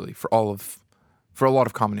actually for a lot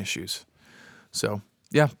of common issues. So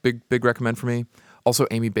yeah, big recommend for me. Also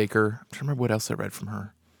Amy Baker. I'm trying to remember what else I read from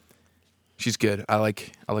her. She's good. I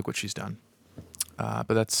like what she's done.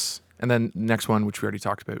 And then next one, which we already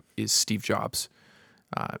talked about, is Steve Jobs.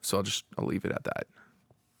 So I'll leave it at that.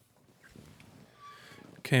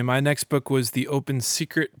 Okay, my next book was The Open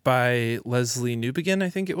Secret by Leslie Newbegin, I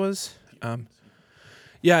think it was.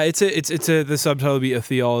 Yeah, it's the subtitle would be A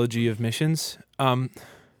Theology of Missions.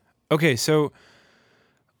 Okay, so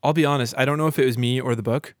I'll be honest, I don't know if it was me or the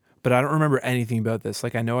book, but I don't remember anything about this.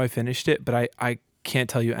 Like I know I finished it, but I can't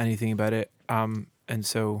tell you anything about it. And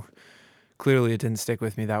so clearly it didn't stick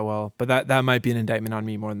with me that well. But that might be an indictment on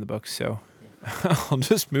me more than the book, so I'll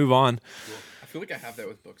just move on. I feel like I have that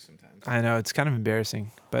with books sometimes. I know, it's kind of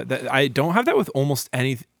embarrassing. But I don't have that with almost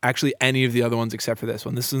any of the other ones except for this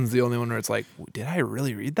one. This one's the only one where it's like, did I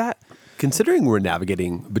really read that? Considering we're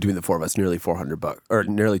navigating between the four of us nearly 400 bucks or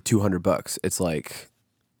nearly 200 bucks, it's like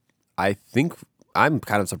I think I'm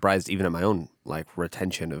kind of surprised even at my own like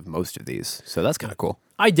retention of most of these. So that's kind of cool.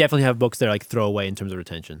 I definitely have books that are like throwaway in terms of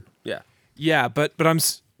retention. Yeah. Yeah, but I'm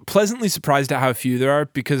pleasantly surprised at how few there are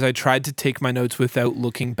because I tried to take my notes without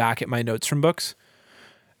looking back at my notes from books.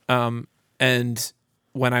 And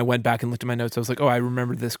when I went back and looked at my notes, I was like, oh, I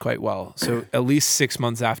remember this quite well. So at least 6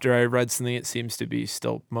 months after I read something, it seems to be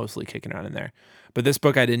still mostly kicking around in there. But this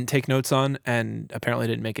book I didn't take notes on and apparently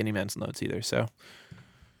didn't make any mental notes either. So,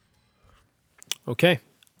 okay.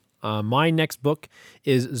 My next book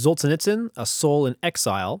is Solzhenitsyn, A Soul in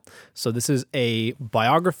Exile. So this is a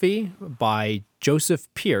biography by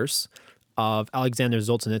Joseph Pierce of Alexander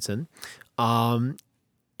Solzhenitsyn. And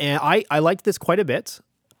I liked this quite a bit.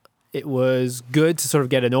 It was good to sort of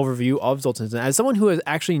get an overview of Solzhenitsyn. As someone who has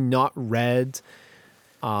actually not read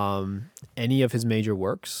any of his major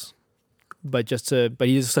works, but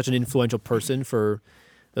he is such an influential person. For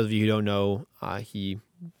those of you who don't know, he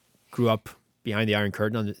grew up behind the Iron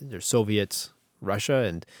Curtain under Soviet Russia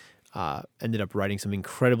and ended up writing some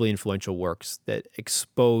incredibly influential works that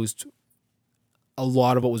exposed a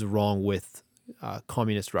lot of what was wrong with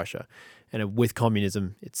communist Russia and with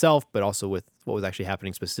communism itself, but also with what was actually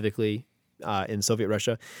happening specifically in Soviet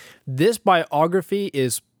Russia. This biography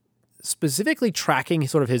is specifically tracking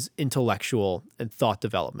sort of his intellectual and thought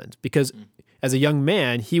development because as a young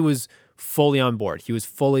man, he was fully on board. He was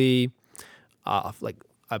fully like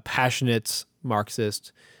a passionate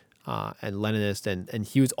Marxist and Leninist, and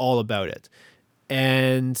he was all about it.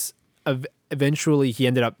 And eventually he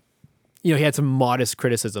ended up, he had some modest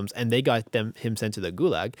criticisms, and they got him sent to the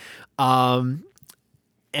Gulag. And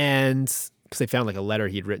because they found like a letter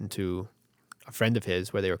he'd written to a friend of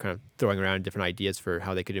his where they were kind of throwing around different ideas for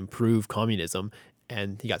how they could improve communism,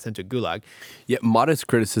 and he got sent to Gulag. Yeah, modest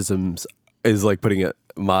criticisms is like putting it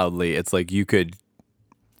mildly. It's like you could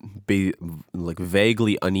be like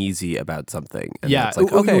vaguely uneasy about something. And Yeah, it's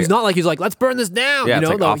like, it was not like he was like, let's burn this down. Yeah, you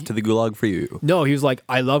know? it's like off to the Gulag for you. No, he was like,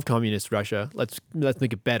 I love communist Russia. Let's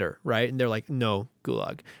make it better, right? And they're like, no,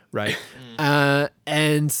 Gulag, right?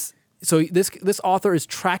 And so this author is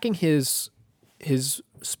tracking his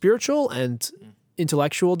spiritual and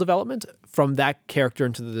intellectual development from that character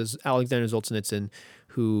into this Alexander Solzhenitsyn,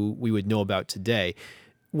 who we would know about today.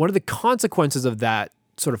 One of the consequences of that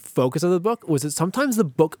sort of focus of the book was that sometimes the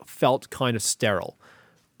book felt kind of sterile.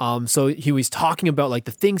 So he was talking about like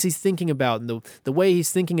the things he's thinking about and the way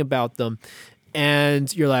he's thinking about them.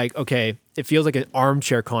 And you're like, okay, it feels like an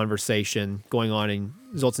armchair conversation going on in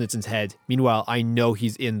Solzhenitsyn's head. Meanwhile, I know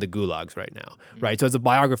he's in the gulags right now, right? So as a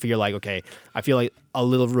biography, you're like, okay, I feel like a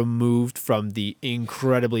little removed from the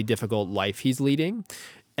incredibly difficult life he's leading.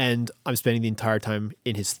 And I'm spending the entire time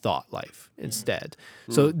in his thought life instead.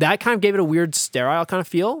 So that kind of gave it a weird sterile kind of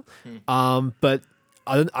feel. But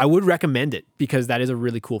I would recommend it because that is a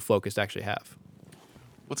really cool focus to actually have.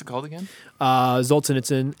 What's it called again?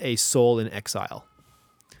 Solzhenitsyn, A Soul in Exile.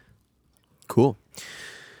 Cool.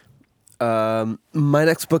 My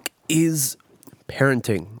next book is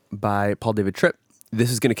Parenting by Paul David Tripp. This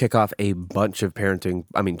is going to kick off a bunch of parenting.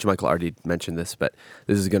 I mean, Michael already mentioned this, but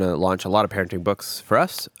this is going to launch a lot of parenting books for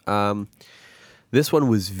us. This one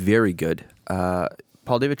was very good.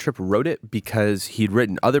 Paul David Tripp wrote it because he'd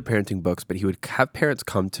written other parenting books, but he would have parents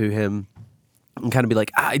come to him and kind of be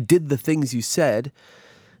like, I did the things you said,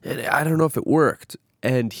 and I don't know if it worked.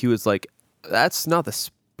 And he was like, that's not the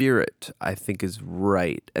spirit I think is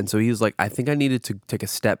right. And so he was like, I think I needed to take a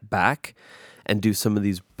step back and do some of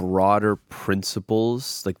these broader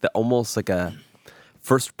principles, like almost like a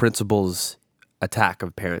first principles attack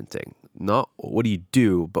of parenting. Not what do you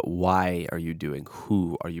do, but why are you doing?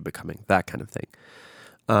 Who are you becoming? That kind of thing.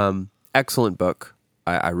 Excellent book.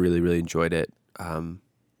 I really, really enjoyed it. So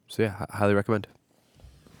yeah, highly recommend.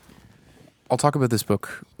 I'll talk about this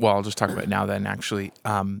book. Well, I'll just talk about it now then, actually.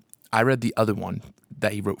 I read the other one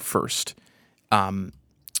that he wrote first, Age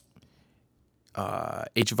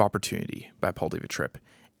of Opportunity by Paul David Tripp.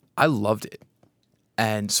 I loved it.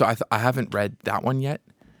 And so I haven't read that one yet,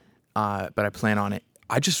 but I plan on it.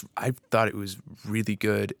 I thought it was really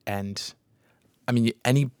good. And I mean,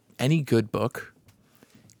 any good book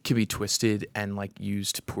can be twisted and like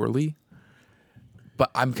used poorly. But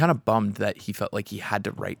I'm kind of bummed that he felt like he had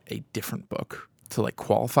to write a different book to like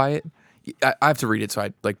qualify it. I have to read it so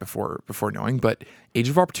I like before knowing. But Age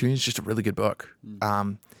of Opportunity is just a really good book. It's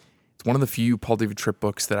one of the few Paul David Tripp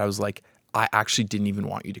books that I was like, I actually didn't even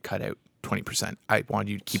want you to cut out 20%. I wanted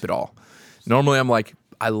you to keep it all. Normally, I'm like,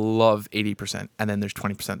 I love 80%, and then there's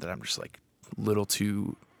 20% that I'm just like little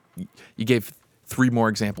too. You gave 3 more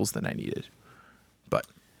examples than I needed, but.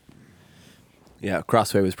 Yeah,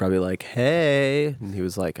 Crossway was probably like, "Hey," and he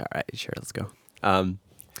was like, "All right, sure, let's go." Flirty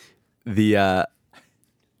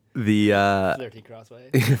Crossway.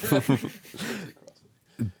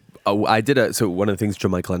 I did so one of the things Joe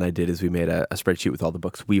Michael and I did is we made a spreadsheet with all the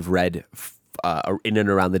books we've read in and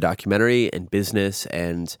around the documentary and business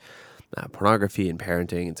and pornography and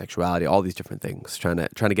parenting and sexuality, all these different things, trying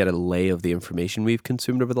to get a lay of the information we've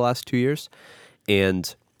consumed over the last 2 years.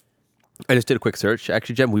 And I just did a quick search.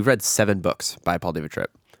 Actually, Jem, we've read 7 books by Paul David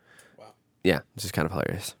Tripp. Wow. Yeah, which is kind of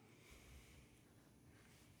hilarious.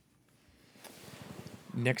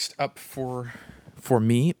 Next up for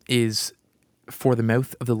me is For the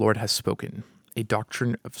Mouth of the Lord Has Spoken, A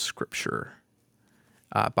Doctrine of Scripture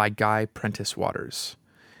by Guy Prentice Waters.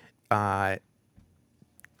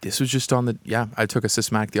 This was just on I took a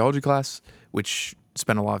systematic theology class, which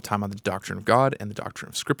spent a lot of time on the doctrine of God and the doctrine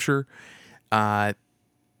of Scripture.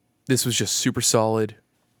 This was just super solid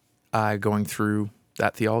going through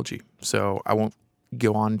that theology. So I won't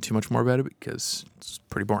go on too much more about it because it's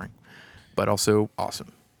pretty boring, but also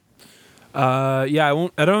awesome. I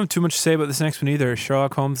don't have too much to say about this next one either.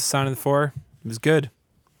 Sherlock Holmes, The Sign of the Four. It was good.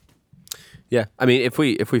 Yeah, I mean, if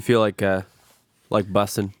we feel like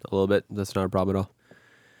busting a little bit, that's not a problem at all.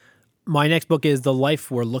 My next book is The Life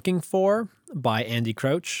We're Looking For by Andy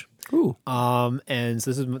Crouch. Ooh. And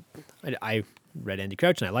so this is, I read Andy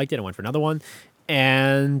Crouch and I liked it. I went for another one.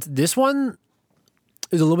 And this one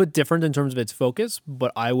is a little bit different in terms of its focus,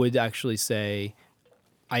 but I would actually say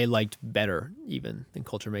I liked better even than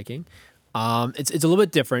Culture Making. It's a little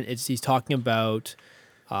bit different. He's talking about,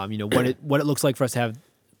 what it looks like for us to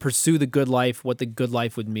pursue the good life, what the good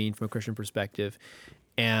life would mean from a Christian perspective,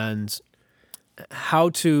 and how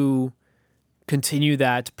to continue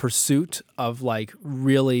that pursuit of like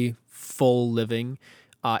really full living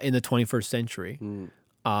in the 21st century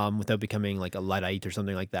without becoming like a Luddite or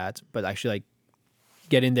something like that, but actually like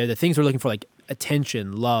get in there. The things we're looking for, like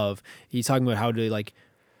attention, love. He's talking about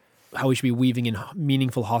how we should be weaving in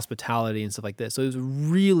meaningful hospitality and stuff like this. So it was a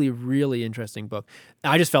really, really interesting book.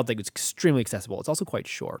 I just felt like it was extremely accessible. It's also quite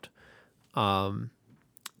short.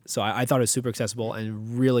 So I thought it was super accessible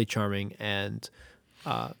and really charming and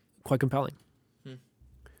quite compelling.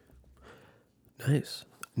 Nice.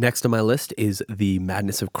 Next on my list is The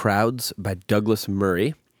Madness of Crowds by Douglas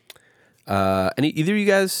Murray. Either of you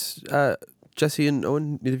guys, Jesse and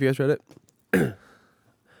Owen, neither of you guys read it?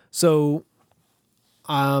 So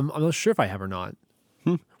I'm not sure if I have or not.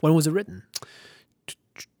 When was it written?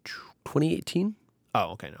 2018?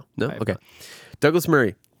 Oh, okay, no. No? I have Okay. not. Douglas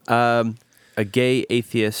Murray, a gay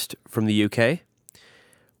atheist from the UK,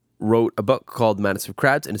 wrote a book called Madness of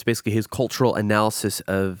Crowds, and it's basically his cultural analysis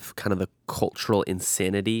of kind of the cultural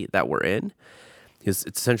insanity that we're in. It's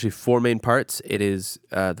essentially 4 main parts. It is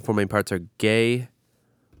the 4 main parts are gay,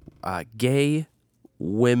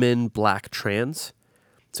 women, black, trans.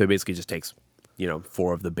 So it basically just takes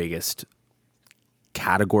 4 of the biggest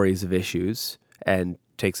categories of issues and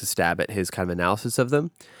takes a stab at his kind of analysis of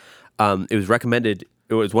them. It was recommended.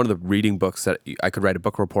 It was one of the reading books that I could write a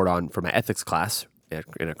book report on for my ethics class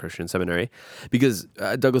in a Christian seminary, because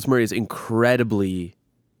Douglas Murray is incredibly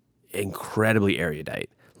erudite.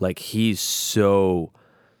 Like, he's so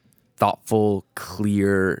thoughtful,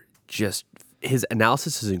 clear. Just his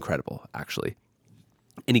analysis is incredible, actually.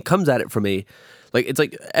 And he comes at it from it's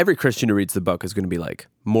like every Christian who reads the book is going to be like,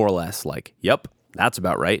 more or less like, yep, that's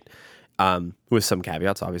about right. With some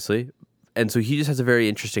caveats, obviously. And so he just has a very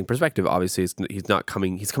interesting perspective. Obviously, he's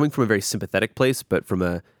coming from a very sympathetic place, but from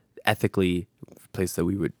a ethically place that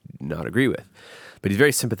we would not agree with. But he's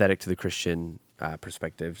very sympathetic to the Christian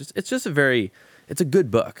perspective. It's a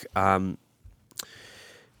good book. And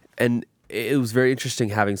it was very interesting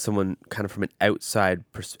having someone kind of from an outside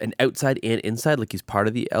and inside, like he's part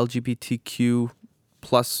of the LGBTQ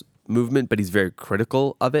plus movement, but he's very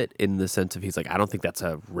critical of it in the sense of, he's like, I don't think that's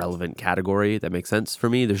a relevant category that makes sense for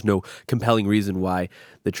me. There's no compelling reason why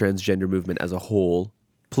the transgender movement as a whole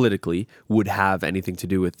politically would have anything to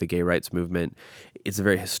do with the gay rights movement. It's a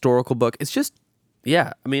very historical book. It's just,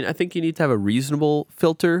 I mean, I think you need to have a reasonable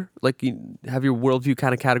filter, like you have your worldview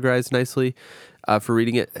kind of categorized nicely for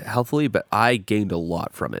reading it healthily, but I gained a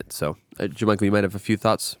lot from it. So, Michael, you might have a few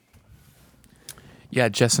thoughts. Yeah,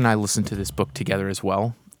 Jess and I listened to this book together as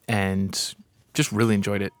well, and just really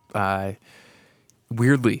enjoyed it.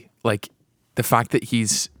 Weirdly, like the fact that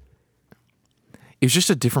it was just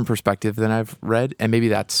a different perspective than I've read, and maybe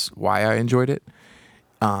that's why I enjoyed it.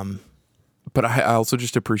 But I also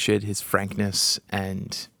just appreciated his frankness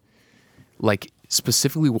and like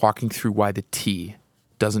specifically walking through why the T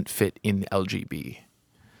doesn't fit in LGB.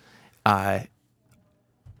 Carl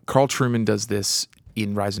Trueman does this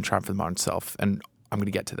in Rise and Triumph of the Modern Self, and I'm going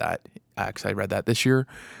to get to that because I read that this year.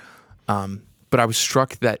 But I was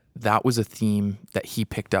struck that was a theme that he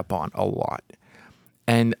picked up on a lot.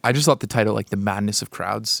 And I just thought the title, like The Madness of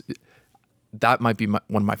Crowds, that might be one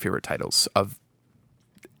of my favorite titles of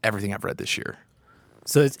everything I've read this year.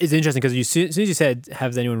 So it's interesting because as soon as you said,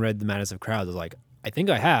 has anyone read The Madness of Crowds? I was like, I think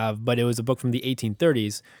I have, but it was a book from the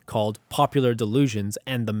 1830s called Popular Delusions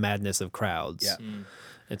and the Madness of Crowds. Yeah.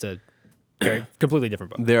 It's a very completely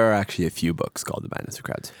different book. There are actually a few books called The Madness of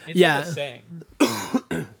Crowds. It's Yeah. like a saying.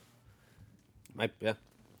 Yeah.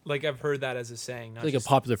 Like, I've heard that as a saying. Not Like just, a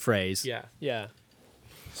popular phrase. Yeah. Yeah.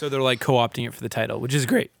 So they're like co-opting it for the title, which is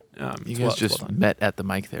great. You guys just met at the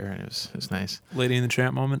mic there, and it was nice. Lady and the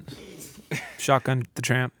Tramp moment. Shotgun the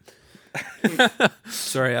Tramp.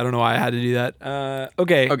 Sorry, I don't know why I had to do that.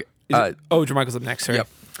 Okay. Jermichael's up next. Sorry.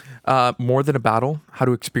 Yep. More Than a Battle, How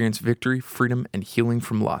to Experience Victory, Freedom, and Healing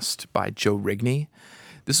from Lust by Joe Rigney.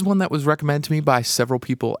 This is one that was recommended to me by several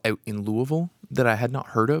people out in Louisville that I had not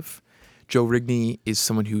heard of. Joe Rigney is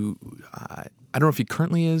someone who, I don't know if he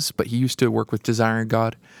currently is, but he used to work with Desiring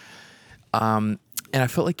God. And I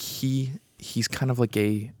felt like he's kind of like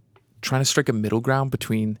trying to strike a middle ground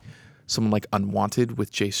between someone like Unwanted with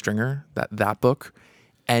Jay Stringer, that book,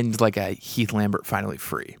 and like a Heath Lambert Finally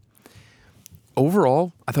Free.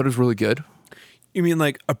 Overall, I thought it was really good. You mean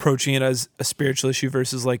like approaching it as a spiritual issue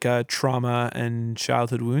versus like a trauma and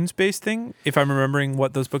childhood wounds based thing? If I'm remembering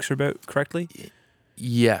what those books are about correctly?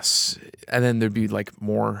 Yes. And then there'd be like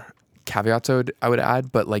more caveats I would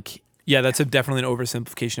add, but like... Yeah, that's definitely an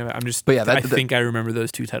oversimplification of it. I think I remember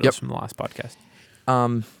those two titles from the last podcast.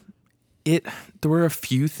 There were a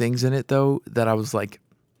few things in it though that I was like,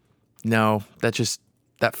 no,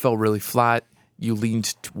 that fell really flat. You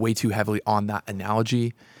leaned way too heavily on that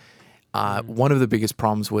analogy. One of the biggest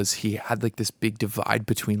problems was he had like this big divide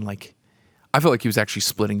between like, I felt like he was actually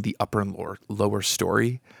splitting the upper and lower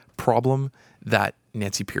story problem that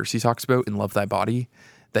Nancy Pearcey talks about in Love Thy Body,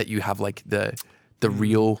 that you have like the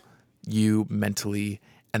real you mentally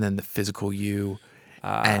and then the physical you,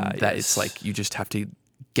 and that it's like you just have to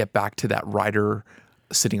get back to that rider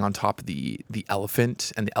sitting on top of the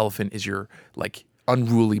elephant, and the elephant is your like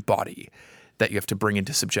unruly body that you have to bring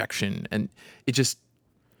into subjection, and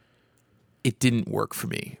it didn't work for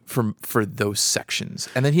me for those sections.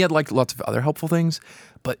 And then he had like lots of other helpful things,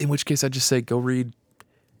 but in which case I just say go read,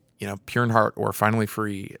 Pure in Heart or Finally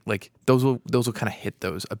Free, like those will kind of hit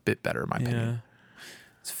those a bit better in my opinion.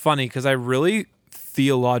 It's funny because I really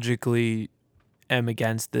theologically am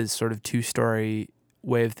against this sort of two-story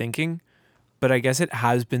way of thinking, but I guess it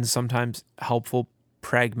has been sometimes helpful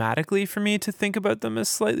pragmatically for me to think about them as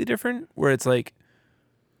slightly different, where it's like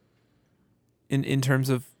in terms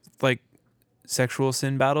of like sexual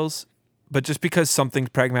sin battles, but just because something's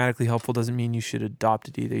pragmatically helpful doesn't mean you should adopt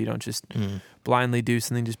it either. You don't just blindly do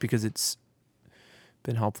something just because it's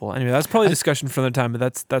been helpful. Anyway, that's probably a discussion for another time,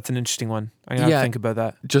 but that's an interesting one. I'm gonna have to think about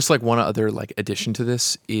that. Just like one other like addition to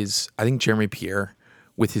this is I think Jeremy Pierre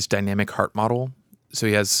with his dynamic heart model. So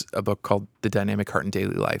he has a book called The Dynamic Heart in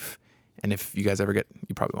Daily Life. And if you guys ever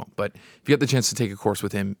you probably won't, but if you get the chance to take a course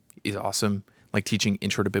with him, he's awesome. Like teaching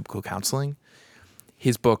Intro to Biblical Counseling.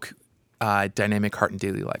 His book, Dynamic Heart in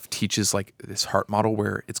Daily Life, teaches like this heart model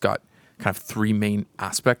where it's got kind of three main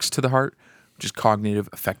aspects to the heart, which is cognitive,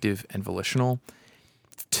 affective, and volitional.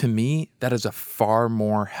 To me, that is a far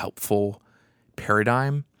more helpful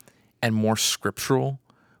paradigm and more scriptural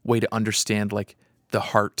way to understand like the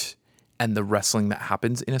heart and the wrestling that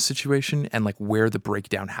happens in a situation and like where the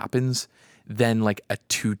breakdown happens than like a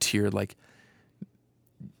two-tier like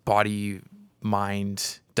body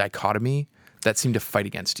mind dichotomy that seem to fight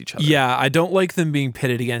against each other. Yeah, I don't like them being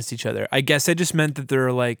pitted against each other. I guess I just meant that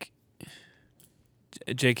they're like,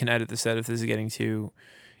 Jay can edit this out if this is getting too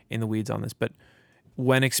in the weeds on this, but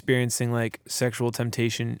when experiencing like sexual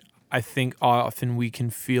temptation, I think often we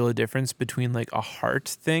can feel a difference between like a heart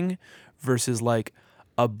thing versus like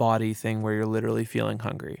a body thing where you're literally feeling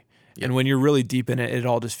hungry. Yep. And when you're really deep in it, it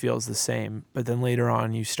all just feels the same. But then later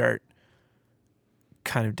on you start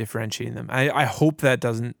kind of differentiating them. I hope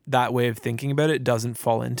that way of thinking about it doesn't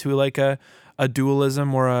fall into like a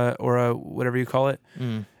dualism or a whatever you call it.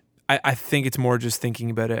 I think it's more just thinking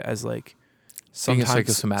about it as like sometimes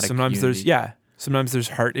there's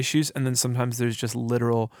heart issues, and then sometimes there's just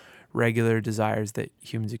literal regular desires that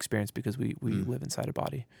humans experience because we live inside a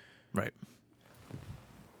body. Right.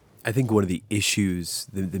 I think one of the issues,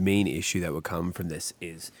 the main issue that would come from this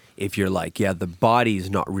is if you're like, yeah, the body's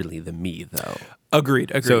not really the me, though.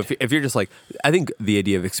 Agreed. So if you're just like, I think the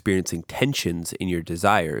idea of experiencing tensions in your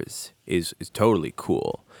desires is totally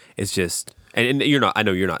cool. It's just, and you're not, I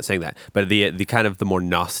know you're not saying that, but the kind of the more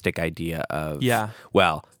Gnostic idea of,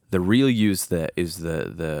 well, the real you is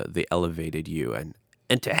the elevated you,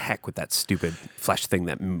 and to heck with that stupid flesh thing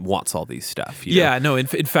that wants all these stuff. You know? No, in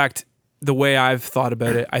fact, the way I've thought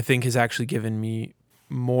about it, I think has actually given me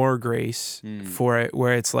more grace for it,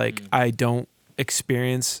 where it's like I don't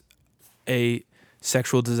experience a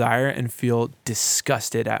sexual desire and feel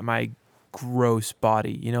disgusted at my gross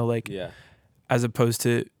body, as opposed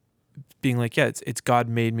to being like, it's God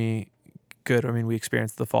made me good. I mean, we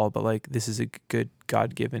experienced the fall, but like this is a good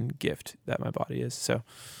God-given gift that my body is. So,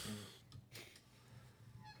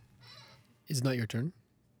 isn't that your turn?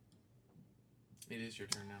 It is your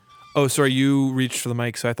turn now. Oh, sorry, you reached for the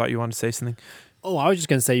mic, so I thought you wanted to say something. Oh, I was just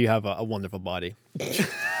going to say you have a wonderful body.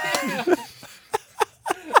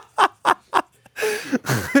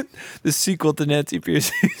 The sequel to Nancy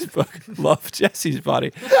Pearcey's book, Love Jesse's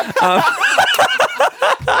Body.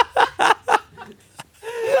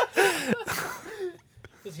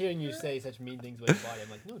 Just hearing you say such mean things about your body, I'm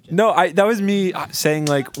like, no, Jesse. No, that was me saying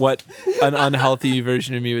like what an unhealthy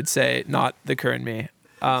version of me would say, not the current me.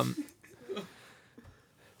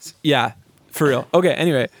 Yeah, for real. Okay,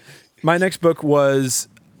 anyway, my next book was,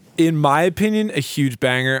 in my opinion, a huge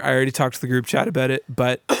banger. I already talked to the group chat about it,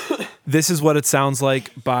 but This Is What It Sounds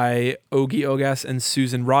Like by Ogie Ogas and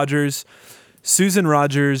Susan Rogers. Susan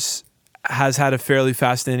Rogers has had a fairly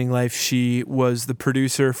fascinating life. She was the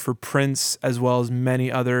producer for Prince as well as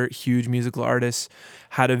many other huge musical artists,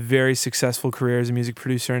 had a very successful career as a music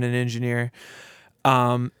producer and an engineer.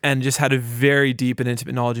 And just had a very deep and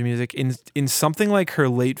intimate knowledge of music. In something like her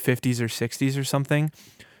late 50s or 60s or something,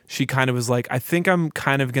 she kind of was like, I think I'm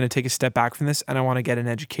kind of going to take a step back from this and I want to get an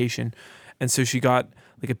education. And so she got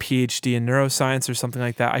like a PhD in neuroscience or something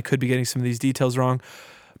like that. I could be getting some of these details wrong.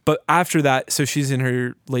 But after that, so she's in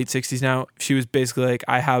her late 60s now, she was basically like,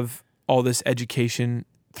 I have all this education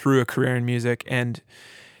through a career in music and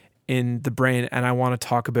in the brain, and I want to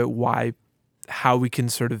talk about how we can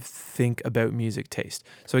sort of think about music taste.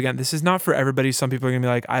 So again, this is not for everybody. Some people are going to be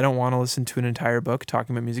like, I don't want to listen to an entire book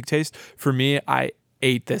talking about music taste. For me, I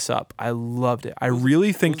ate this up. I loved it. I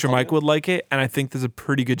really think Jamaica would like it, and I think there's a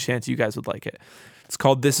pretty good chance you guys would like it. It's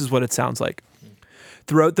called This Is What It Sounds Like.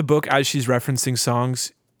 Throughout the book, as she's referencing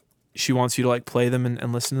songs, she wants you to like play them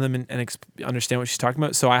and listen to them and understand what she's talking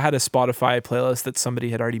about. So I had a Spotify playlist that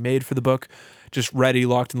somebody had already made for the book, just ready,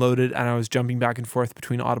 locked and loaded. And I was jumping back and forth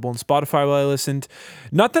between Audible and Spotify while I listened.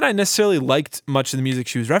 Not that I necessarily liked much of the music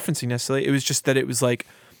she was referencing necessarily. It was just that it was like,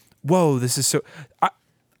 whoa, this is so...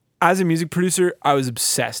 As a music producer, I was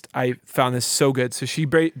obsessed. I found this so good. So she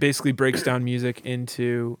basically breaks down music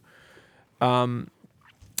into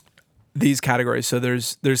these categories. So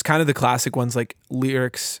there's kind of the classic ones like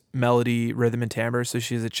lyrics, melody, rhythm, and timbre. So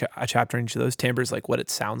she has a chapter in each of those. Timbre is like what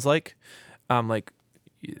it sounds like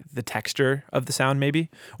the texture of the sound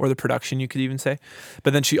maybe, or the production you could even say.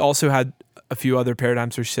 But then she also had a few other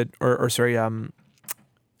paradigms where she said,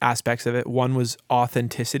 aspects of it. One was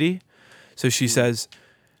authenticity. So she says...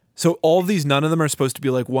 So all of these, none of them are supposed to be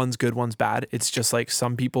like one's good, one's bad. It's just like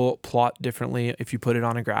some people plot differently if you put it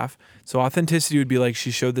on a graph. So authenticity would be like,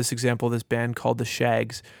 she showed this example of this band called the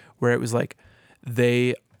Shags, where it was like,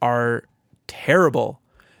 they are terrible.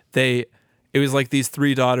 It was like these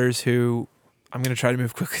three daughters who, I'm going to try to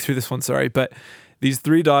move quickly through this one, sorry, but these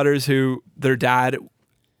three daughters who their dad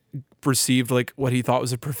received like what he thought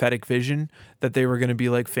was a prophetic vision that they were going to be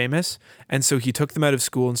like famous, and so he took them out of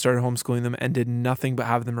school and started homeschooling them and did nothing but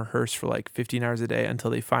have them rehearse for like 15 hours a day until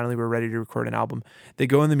they finally were ready to record an album. They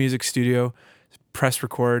go in the music studio, press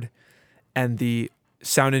record, and the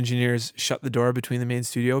sound engineers shut the door between the main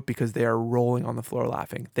studio because they are rolling on the floor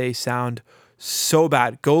laughing. They sound so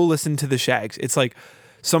bad. Go listen to the Shags. It's like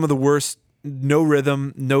some of the worst. No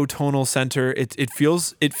rhythm, no tonal center. It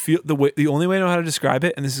feels the only way I know how to describe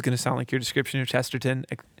it, and this is going to sound like your description of Chesterton,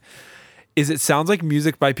 is it sounds like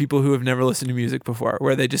music by people who have never listened to music before,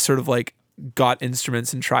 where they just sort of like got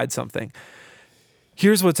instruments and tried something.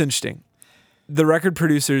 Here's what's interesting. The record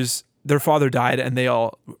producers, their father died, and they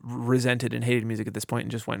all resented and hated music at this point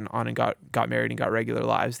and just went on and got married and got regular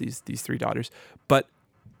lives, these three daughters. But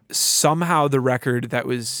somehow the record that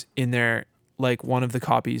was in there, like one of the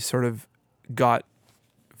copies sort of got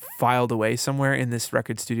filed away somewhere in this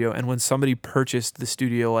record studio, and when somebody purchased the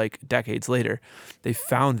studio like decades later, they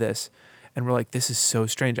found this and were like, this is so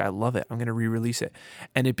strange, I love it, I'm going to re-release it.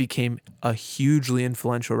 And it became a hugely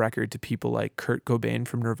influential record to people like Kurt Cobain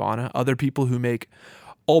from Nirvana, other people who make,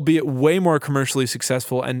 albeit way more commercially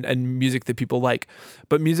successful and music that people like,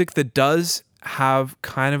 but music that does have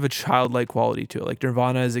kind of a childlike quality to it. Like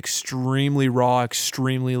Nirvana is extremely raw,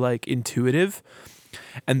 extremely like intuitive.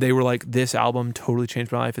 And they were like, this album totally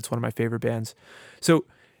changed my life. It's one of my favorite bands. So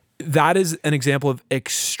that is an example of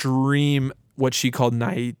extreme, what she called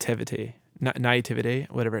naivety,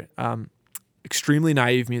 whatever. Extremely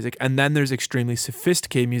naive music. And then there's extremely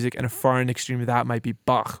sophisticated music, and a foreign extreme of that might be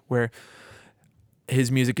Bach, where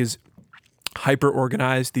his music is hyper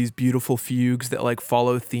organized, these beautiful fugues that like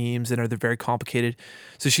follow themes and are very complicated.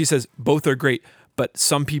 So she says both are great, but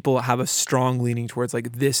some people have a strong leaning towards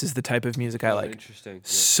like, this is the type of music I like. Interesting. Yeah.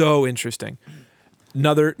 So interesting.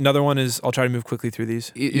 Another one is, I'll try to move quickly through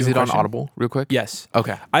these. Is it on Audible real quick? Yes.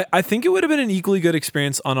 Okay. I think it would have been an equally good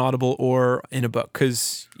experience on Audible or in a book,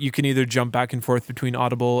 because you can either jump back and forth between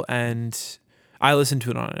Audible and... I listened to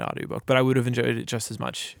it on an audiobook, but I would have enjoyed it just as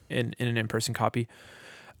much in an in-person copy.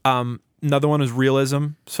 Another one is realism.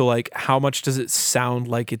 So like, how much does it sound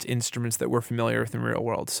like it's instruments that we're familiar with in the real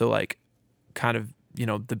world? So like, kind of,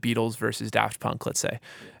 the Beatles versus Daft Punk, let's say.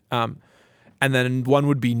 And then one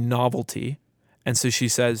would be novelty. And so she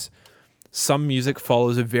says, some music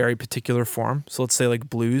follows a very particular form. So let's say like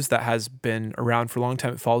blues that has been around for a long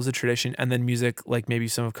time, it follows a tradition. And then music like maybe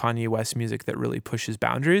some of Kanye West's music that really pushes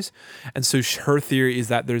boundaries. And so her theory is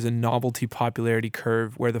that there's a novelty popularity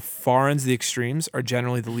curve where the far ends, the extremes, are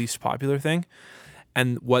generally the least popular thing.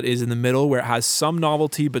 And what is in the middle, where it has some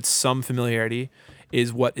novelty but some familiarity,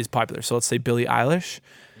 is what is popular. So let's say Billie Eilish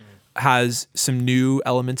has some new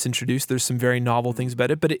elements introduced. There's some very novel things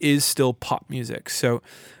about it, but it is still pop music. So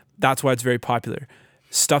that's why it's very popular.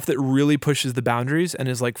 Stuff that really pushes the boundaries and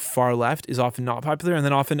is like far left is often not popular. And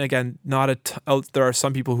then often, again, there are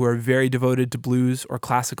some people who are very devoted to blues or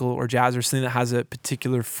classical or jazz or something that has a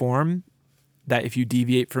particular form that if you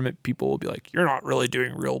deviate from it, people will be like, you're not really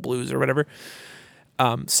doing real blues or whatever.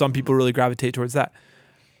 Some people really gravitate towards that.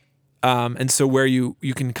 And so where you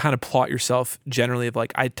can kind of plot yourself generally of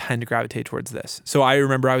like, I tend to gravitate towards this. So I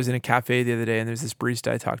remember I was in a cafe the other day, and there's this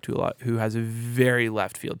barista I talked to a lot who has a very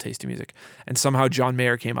left field taste in music. And somehow John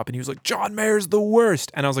Mayer came up and he was like, John Mayer's the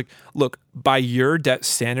worst. And I was like, look, by your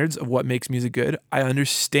standards of what makes music good, I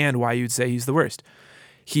understand why you'd say he's the worst.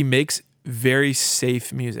 He makes very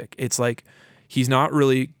safe music. It's like, he's not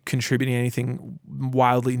really contributing anything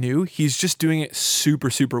wildly new. He's just doing it super,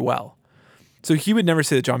 super well. So he would never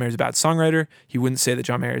say that John Mayer is a bad songwriter. He wouldn't say that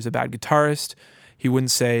John Mayer is a bad guitarist. He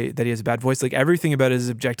wouldn't say that he has a bad voice. Like everything about it is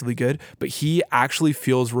objectively good, but he actually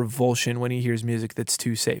feels revulsion when he hears music that's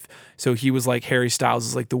too safe. So he was like, Harry Styles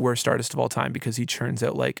is like the worst artist of all time because he churns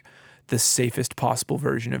out like the safest possible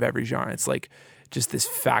version of every genre. It's like just this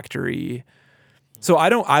factory. So I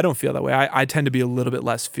don't feel that way. I tend to be a little bit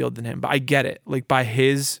less field than him, but I get it. Like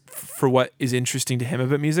for what is interesting to him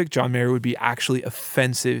about music, John Mayer would be actually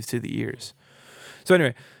offensive to the ears. So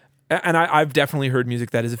anyway, and I've definitely heard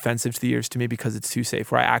music that is offensive to the ears to me because it's too safe,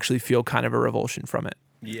 where I actually feel kind of a revulsion from it.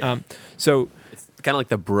 Yeah. So It's kind of like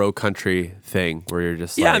the bro country thing where you're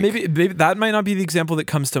just yeah, like, maybe that might not be the example that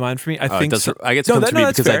comes to mind for me. I think I guess it comes to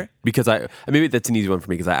me because I maybe that's an easy one for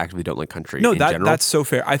me because I actually don't like country. No, in general. that's so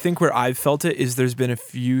fair. I think where I've felt it is there's been a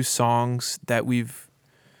few songs that we've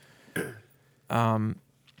where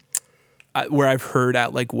I've heard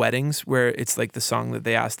at like weddings where it's like the song that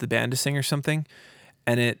they asked the band to sing or something,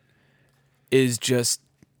 and it is just,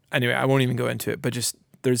 anyway, I won't even go into it, but just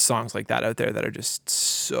there's songs like that out there that are just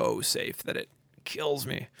so safe that it kills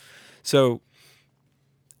me. So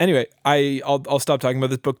anyway, I'll stop talking about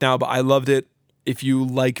this book now, but I loved it. If you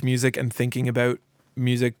like music and thinking about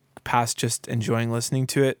music past just enjoying listening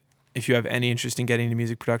to it, if you have any interest in getting into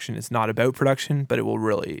music production, it's not about production, but it will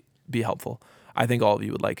really be helpful. I think all of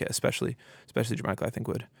you would like it, especially Jermichael, I think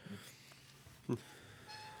would.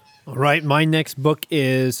 All right, my next book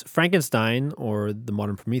is Frankenstein, or The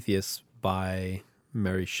Modern Prometheus by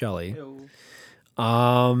Mary Shelley.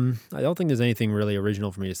 I don't think there's anything really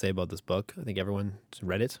original for me to say about this book. I think everyone's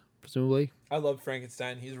read it, presumably. I love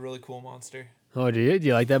Frankenstein. He's a really cool monster. Oh, do you? Do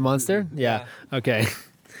you like that monster? Yeah. Okay.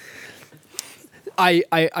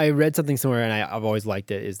 I read something somewhere, and I've always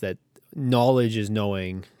liked it, is that knowledge is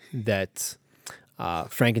knowing that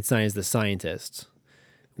Frankenstein is the scientist.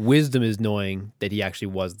 Wisdom is knowing that he actually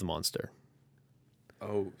was the monster.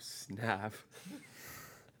 Oh, snap.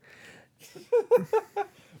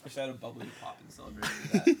 Wish I had a bubbly pop and celebrate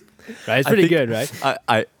that. Right? It's pretty good, right?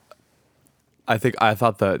 I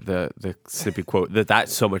thought the snippy quote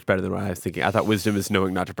that's so much better than what I was thinking. I thought wisdom is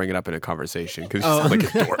knowing not to bring it up in a conversation because you sound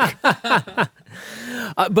like a dork.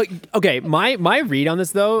 But okay, my read on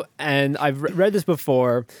this though, and I've read this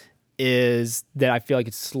before, is that I feel like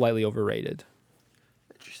it's slightly overrated.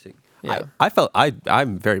 Interesting. Yeah.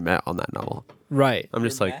 I'm very meh on that novel. Right. I'm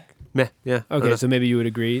just like meh. Yeah. Okay, so maybe you would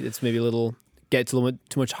agree it's maybe a little bit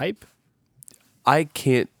too much hype. I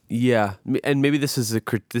can't. Yeah, and maybe this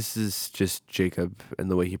is just Jacob and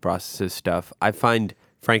the way he processes stuff. I find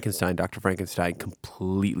Dr. Frankenstein,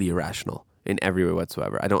 completely irrational in every way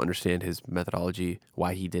whatsoever. I don't understand his methodology,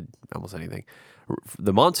 why he did almost anything.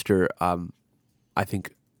 The monster, I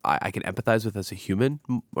think I can empathize with as a human,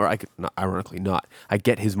 or I could, not, ironically not. I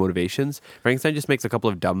get his motivations. Frankenstein just makes a couple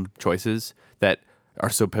of dumb choices that are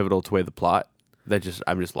so pivotal to the plot that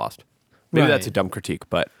I'm just lost. Maybe that's a dumb critique,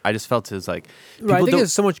 but I just felt it was like... Right, I think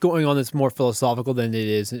there's so much going on that's more philosophical than it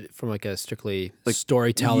is from like a strictly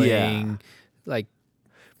storytelling,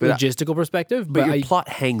 logistical perspective. But your plot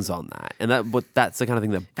hangs on that, and that's the kind of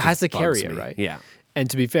thing that has to carry me. it, right? Yeah. And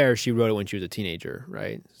to be fair, she wrote it when she was a teenager,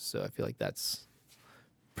 right? So I feel like that's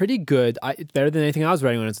pretty good. It's better than anything I was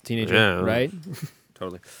writing when I was a teenager, right?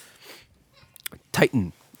 Totally.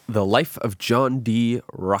 Titan. The Life of John D.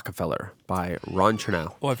 Rockefeller by Ron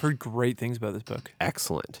Chernow. Oh, I've heard great things about this book.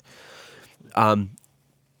 Excellent.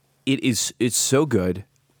 It's so good.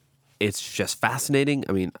 It's just fascinating.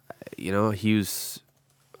 I mean, he was,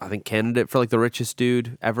 I think, candidate for like the richest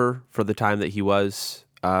dude ever for the time that he was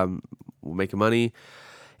making money.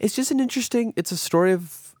 It's just it's a story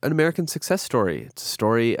of an American success story. It's a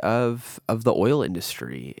story of the oil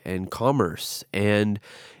industry and commerce, and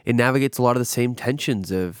it navigates a lot of the same tensions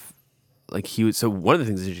of like so one of the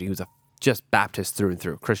things is he was just Baptist through and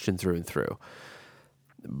through, Christian through and through.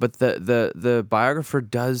 But the biographer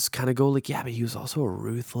does kind of go like, yeah, but he was also a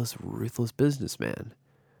ruthless businessman.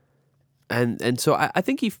 And so I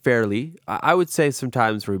think he fairly, I would say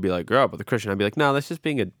sometimes where he'd be like, grow up with a Christian, I'd be like, no, that's just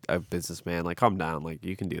being a businessman. Like, calm down. Like,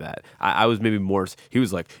 you can do that. I was maybe more, he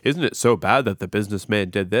was like, isn't it so bad that the businessman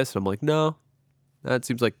did this? And I'm like, no, that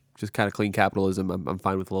seems like just kind of clean capitalism. I'm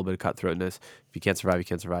fine with a little bit of cutthroatness. If you can't survive, you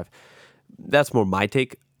can't survive. That's more my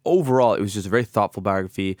take. Overall, it was just a very thoughtful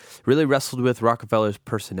biography. Really wrestled with Rockefeller's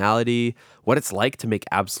personality, what it's like to make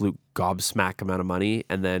absolute gobsmack amount of money,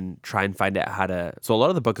 and then try and find out how to... So a lot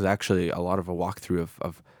of the book is actually a lot of a walkthrough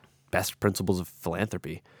of best principles of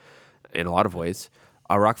philanthropy in a lot of ways.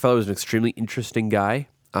 Rockefeller was an extremely interesting guy.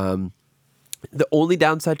 The only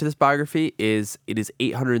downside to this biography is it is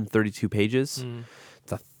 832 pages.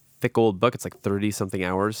 It's a thick old book. It's like 30-something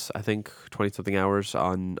hours, I think, 20-something hours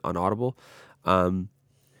on Audible.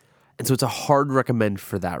 And so it's a hard recommend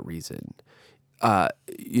for that reason.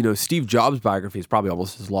 Steve Jobs' biography is probably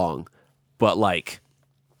almost as long, but like,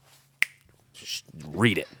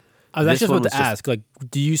 read it. I was This actually one about was to just- ask, like,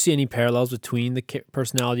 do you see any parallels between the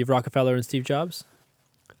personality of Rockefeller and Steve Jobs?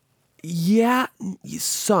 Yeah,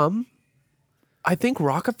 some. I think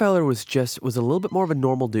Rockefeller was a little bit more of a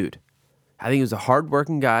normal dude. I think he was a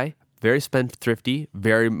hardworking guy, very spendthrifty,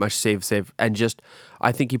 very much save, and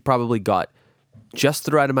I think he probably got just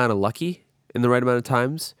the right amount of lucky in the right amount of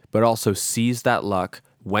times, but also seized that luck,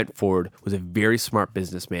 went forward, was a very smart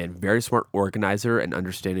businessman, very smart organizer and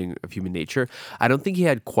understanding of human nature. I don't think he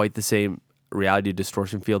had quite the same reality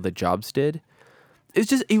distortion field that Jobs did. It's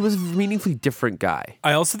just, he was a meaningfully different guy.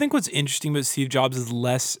 I also think what's interesting about Steve Jobs is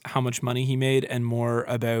less how much money he made and more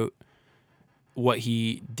about what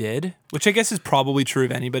he did, which I guess is probably true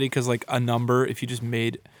of anybody, because like a number, if you just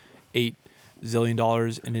made $8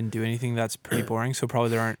 zillion and didn't do anything, that's pretty boring. So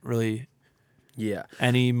probably there aren't really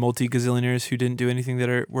any multi-gazillionaires who didn't do anything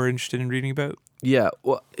that we're interested in reading about. Yeah,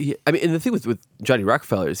 well, and the thing with Johnny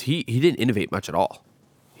Rockefeller is he didn't innovate much at all.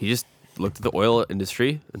 He just looked at the oil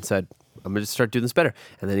industry and said, I'm going to start doing this better.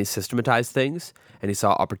 And then he systematized things, and he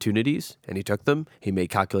saw opportunities, and he took them. He made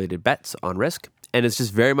calculated bets on risk. And it's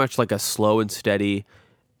just very much like a slow and steady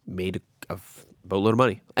made a boatload of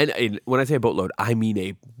money. And when I say a boatload, I mean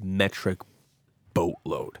a metric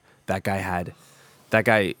boatload. That guy,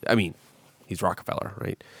 I mean, he's Rockefeller,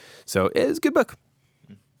 right? So it's a good book.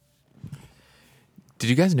 Did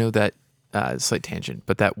you guys know that, slight tangent,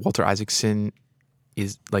 but that Walter Isaacson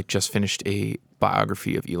is like just finished a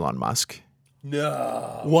biography of Elon Musk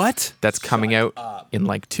What? that's coming out in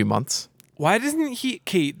like 2 months? Why doesn't he?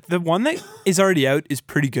 Kate, the one that is already out is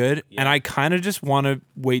pretty good, and I kind of just want to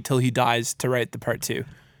wait till he dies to write the part 2.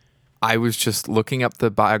 I was just looking up the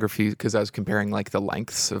biography because I was comparing like the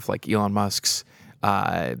lengths of like Elon Musk's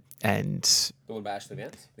and The one by Ashley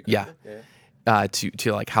Vance?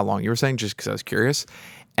 to like how long you were saying, just because I was curious.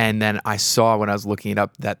 And then I saw when I was looking it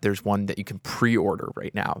up that there's one that you can pre-order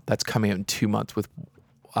right now that's coming out in 2 months with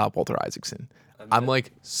Walter Isaacson. I'm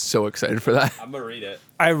like so excited for that. I'm going to read it.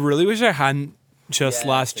 I really wish I hadn't just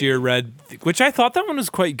last year read, which I thought that one was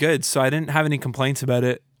quite good, so I didn't have any complaints about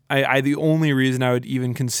it. I the only reason I would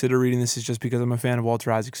even consider reading this is just because I'm a fan of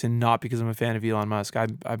Walter Isaacson, not because I'm a fan of Elon Musk. I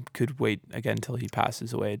could wait again until he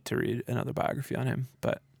passes away to read another biography on him.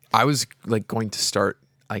 But I was like going to start,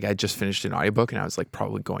 like I just finished an audiobook and I was like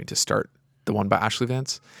probably going to start the one by Ashley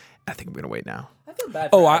Vance. I think I'm going to wait now. I feel bad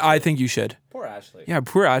I think you should. Poor Ashley. Yeah,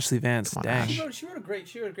 poor Ashley Vance. on, Dang. Ash. She wrote a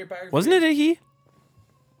great biography. Wasn't it a he?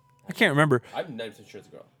 I can't remember. I'm 90% sure it's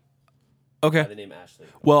a girl. Okay. By the name Ashley.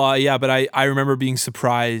 Well, yeah, but I remember being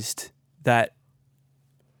surprised that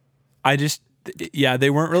they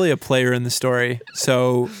weren't really a player in the story.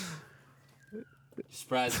 So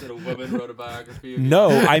Surprised that a woman wrote a biography. no.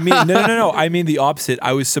 I mean the opposite.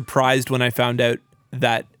 I was surprised when I found out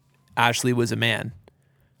that Ashley was a man.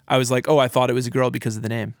 I was like, oh, I thought it was a girl because of the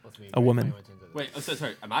name, a woman. Wait,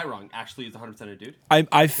 sorry. Am I wrong? Ashley is 100% a dude?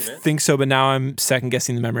 I think so, but now I'm second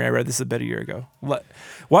guessing the memory. I read this about a year ago.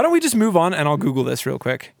 Why don't we just move on and I'll Google this real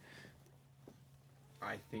quick.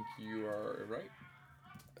 I think you are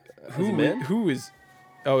right. Who is?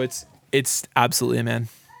 Oh, it's absolutely a man.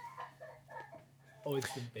 Oh,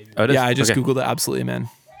 it's the baby. Oh, it is? Yeah, I just Okay. Googled it. Absolutely a man.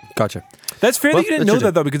 Gotcha. That's fair Well, that you didn't that's know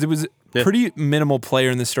your that though, because it was Yeah. pretty minimal player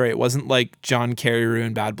in the story. It wasn't like John Carreyrou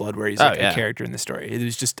in Bad Blood, where he's like yeah. a character in the story. It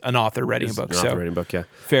was just an author writing a book. So writing a book, yeah.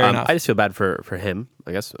 fair enough. I just feel bad for him.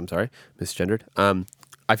 I guess I'm sorry, misgendered.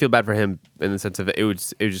 I feel bad for him in the sense of it would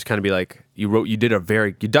just kind of be like you did a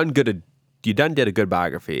good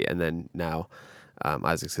biography, and then now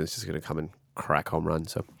Isaacson's just going to come and crack home run.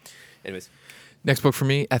 So, anyways, Next book for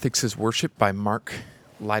me, Ethics is Worship by Mark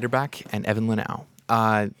Leiderbach and Evan Linnell.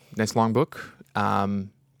 Nice long book on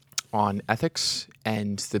ethics,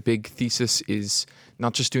 and the big thesis is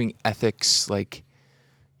not just doing ethics like,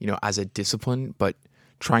 as a discipline, but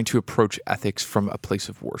trying to approach ethics from a place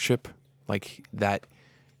of worship, like that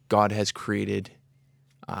God has created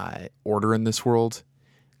order in this world,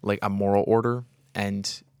 like a moral order,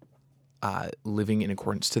 and living in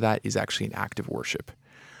accordance to that is actually an act of worship.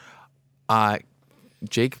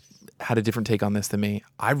 Jake had a different take on this than me.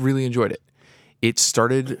 I really enjoyed it. It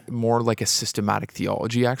started more like a systematic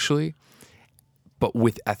theology, actually, but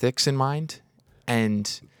with ethics in mind.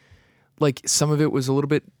 And like some of it was a little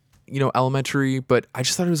bit, elementary, but I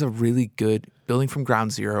just thought it was a really good building from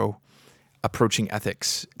ground zero, approaching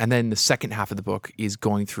ethics. And then the second half of the book is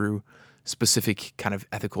going through specific kind of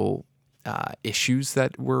ethical issues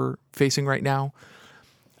that we're facing right now.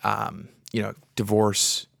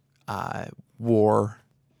 Divorce, war,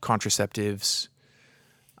 contraceptives,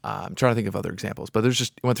 I'm trying to think of other examples, but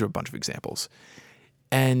went through a bunch of examples.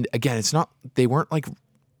 And again, they weren't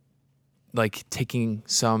like taking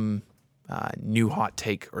some new hot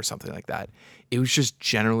take or something like that. It was just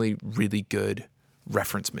generally really good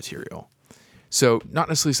reference material. So not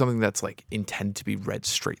necessarily something that's like intended to be read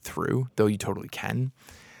straight through, though you totally can.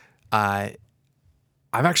 I've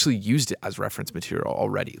actually used it as reference material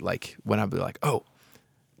already. Like when I'll be like, oh,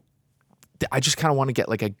 I just kind of want to get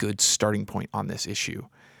like a good starting point on this issue.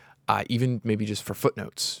 Even maybe just for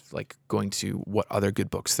footnotes, like going to what other good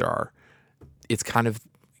books there are. It's kind of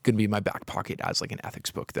going to be in my back pocket as like an ethics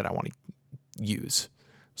book that I want to use.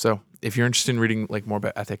 So if you're interested in reading like more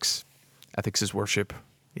about ethics, Ethics is Worship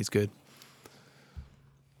is good.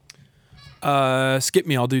 Skip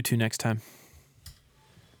me. I'll do 2 next time.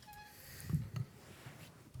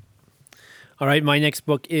 All right, my next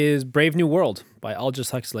book is Brave New World by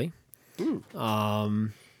Aldous Huxley.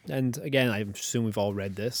 And again, I assume we've all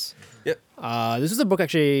read this. Yep. This is a book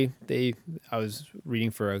actually I was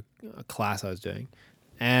reading for a class I was doing,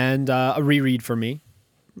 and a reread for me.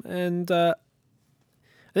 And I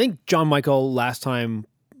think John Michael, last time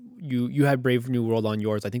you had Brave New World on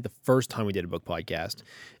yours. I think the first time we did a book podcast,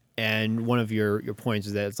 and one of your points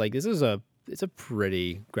is that it's like it's a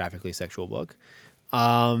pretty graphically sexual book.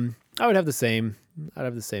 I would have the same. I'd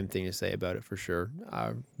have the same thing to say about it for sure.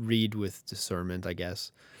 Read with discernment, I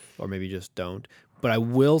guess, or maybe just don't. But I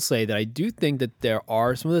will say that I do think that there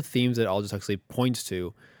are some of the themes that Aldous Huxley points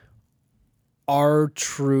to are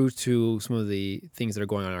true to some of the things that are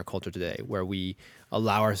going on in our culture today, where we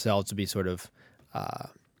allow ourselves to be sort of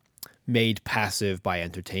made passive by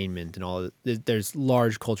entertainment and all. There's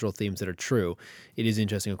large cultural themes that are true. It is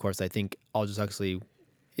interesting, of course. I think Aldous Huxley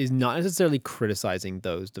is not necessarily criticizing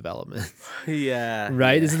those developments. Yeah.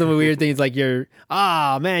 Right? Yeah. This is the weird thing. It's like you're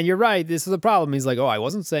right. This is a problem. He's like, oh, I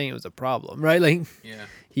wasn't saying it was a problem. Right? Like, Yeah.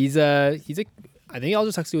 I think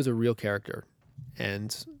Aldous Huxley was a real character.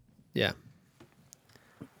 And yeah.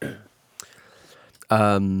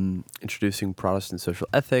 Introducing Protestant social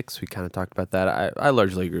ethics. We kind of talked about that. I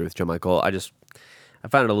largely agree with John Michael. I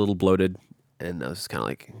found it a little bloated, and I was just kind of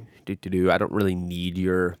like, I don't really need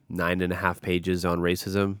your 9.5 pages on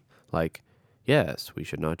racism. Like, yes, we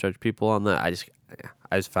should not judge people on that. I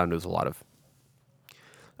just found it was a lot of.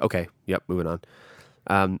 Okay, yep, moving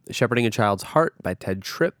on. Shepherding a Child's Heart by Ted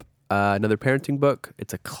Tripp. Another parenting book.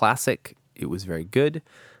 It's a classic. It was very good.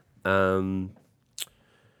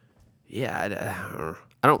 Yeah,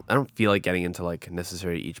 I don't feel like getting into like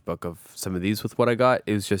necessarily each book of some of these with what I got.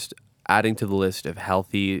 It was just adding to the list of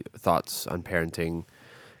healthy thoughts on parenting,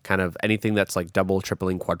 kind of anything that's like double,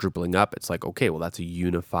 tripling, quadrupling up. It's like, okay, well, that's a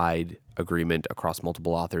unified agreement across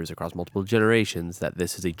multiple authors, across multiple generations, that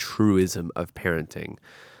this is a truism of parenting.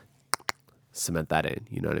 Cement that in,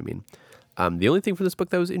 you know what I mean? The only thing for this book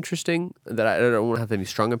that was interesting that I don't have any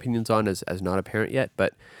strong opinions on as not a parent yet,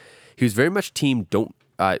 but he was very much team don't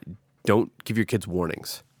give your kids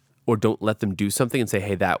warnings, or don't let them do something and say,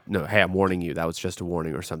 hey, I'm warning you. That was just a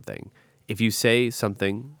warning or something. If you say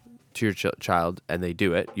something to your child and they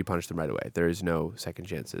do it, you punish them right away. There is no second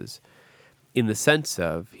chances. In the sense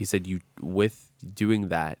of, he said, with doing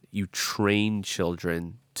that, you train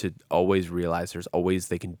children to always realize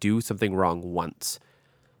they can do something wrong once.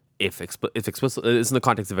 If explicit, it's in the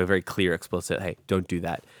context of a very clear, explicit, hey, don't do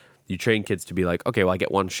that. You train kids to be like, okay, well, I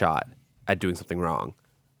get one shot at doing something wrong,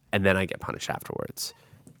 and then I get punished afterwards.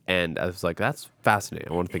 And I was like, that's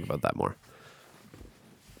fascinating. I want to think about that more.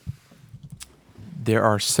 There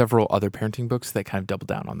are several other parenting books that kind of double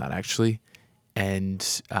down on that, actually.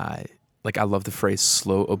 And I love the phrase,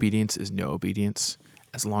 slow obedience is no obedience,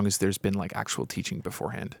 as long as there's been like actual teaching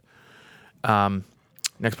beforehand.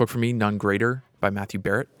 Next book for me, None Greater by Matthew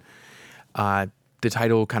Barrett. The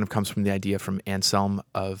title kind of comes from the idea from Anselm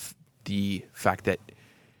of the fact that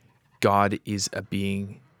God is a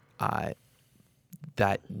being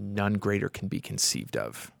that none greater can be conceived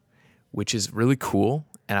of, which is really cool.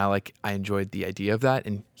 And I enjoyed the idea of that.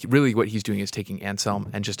 And really what he's doing is taking Anselm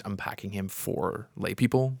and just unpacking him for lay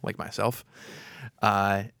people like myself,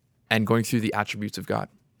 and going through the attributes of God.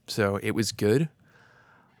 So it was good.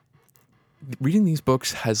 Reading these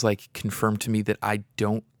books has confirmed to me that I'm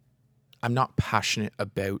not passionate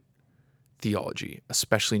about theology,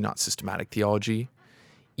 especially not systematic theology,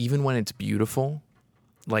 even when it's beautiful,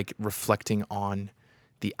 like reflecting on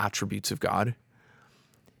the attributes of God.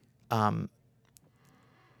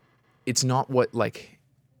 It's not what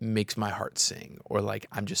makes my heart sing, or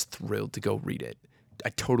I'm just thrilled to go read it. I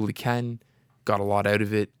totally got a lot out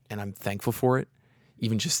of it, and I'm thankful for it.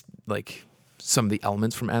 Even just some of the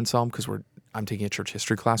elements from Anselm, because I'm taking a church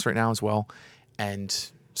history class right now as well,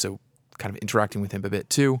 and so kind of interacting with him a bit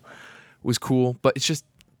too was cool. But it's just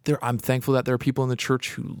I'm thankful that there are people in the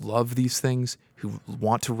church who love these things, who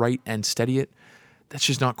want to write and study it. That's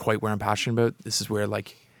just not quite where I'm passionate about. This is where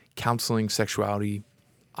like counseling, sexuality,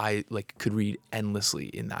 I like could read endlessly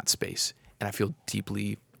in that space, and I feel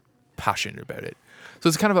deeply passionate about it. So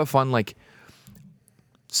it's kind of a fun like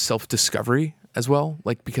self-discovery as well,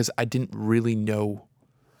 like because I didn't really know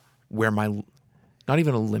where my, not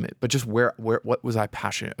even a limit, but just where what was I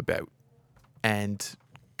passionate about, and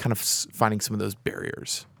kind of finding some of those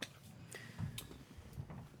barriers.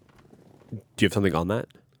 Do you have something on that?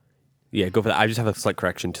 Yeah, go for that. I just have a slight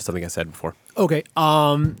correction to something I said before. Okay.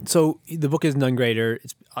 So the book is None Greater.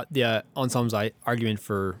 It's the Ensembles' argument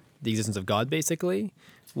for the existence of God, basically,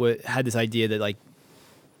 had this idea that like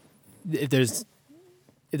if there's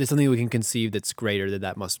something we can conceive that's greater,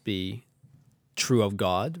 that must be true of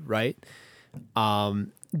God, right?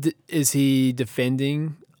 Is he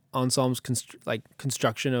defending Ensembles'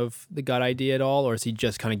 construction of the God idea at all, or is he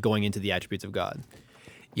just kind of going into the attributes of God?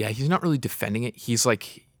 Yeah, he's not really defending it. He's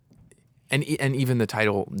like, and even the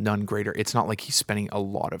title None Greater, it's not like he's spending a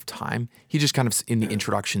lot of time. He just kind of in the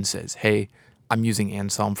introduction says, hey, I'm using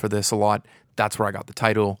Anselm for this a lot. That's where I got the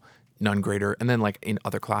title, None Greater. And then like in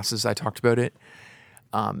other classes, I talked about it.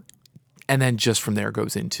 And then just from there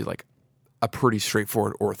goes into like a pretty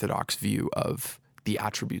straightforward orthodox view of the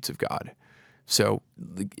attributes of God. So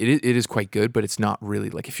it is quite good, but it's not really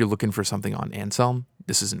like if you're looking for something on Anselm,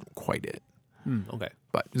 this isn't quite it. Okay.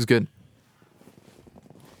 But it was good.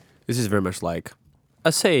 This is very much like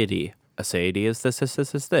a satiety. A satiety is this.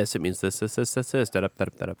 It means this. That up.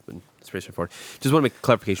 And it's pretty straightforward. Just want to make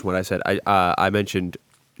clarification what I said. I mentioned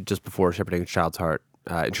just before Shepherding a Child's Heart,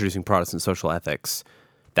 Introducing Protestant Social Ethics.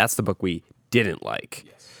 That's the book we didn't like.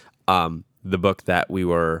 Yes. The book that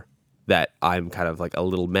I'm kind of like a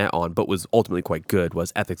little meh on, but was ultimately quite good,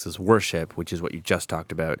 was Ethics as Worship, which is what you just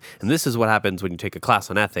talked about. And this is what happens when you take a class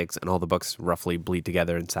on ethics and all the books roughly bleed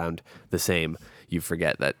together and sound the same. You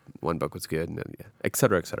forget that one book was good, and then, yeah, et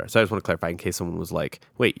cetera, et cetera. So I just want to clarify in case someone was like,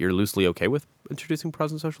 wait, you're loosely okay with Introducing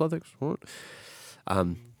Protestant Social Ethics? What?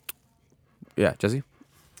 Yeah, Jesse?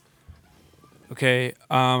 Okay,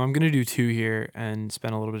 I'm going to do two here and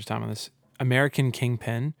spend a little bit of time on this. American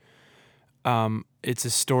Kingpin. It's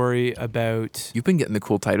a story about... You've been getting the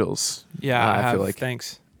cool titles. Yeah, I have. feel like.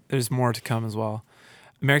 Thanks. There's more to come as well.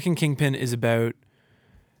 American Kingpin is about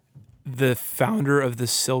the founder of the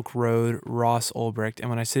Silk Road, Ross Ulbricht. And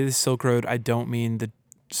when I say the Silk Road, I don't mean the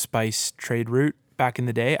spice trade route back in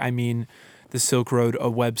the day. I mean the Silk Road, a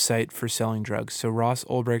website for selling drugs. So Ross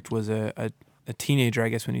Ulbricht was a teenager, I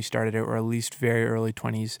guess, when he started out, or at least very early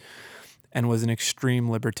 20s, and was an extreme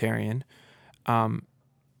libertarian.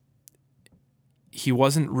 He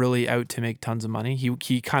wasn't really out to make tons of money.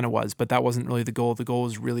 He kind of was, but that wasn't really the goal. The goal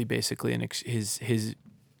was really basically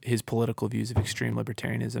his political views of extreme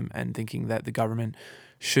libertarianism and thinking that the government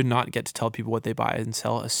should not get to tell people what they buy and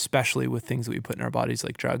sell, especially with things that we put in our bodies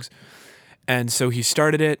like drugs. And so he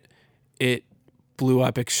started it. It blew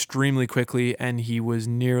up extremely quickly, and he was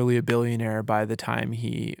nearly a billionaire by the time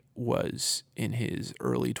he was in his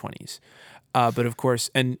early 20s. But of course,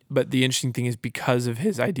 but the interesting thing is because of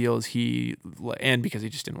his ideals, and because he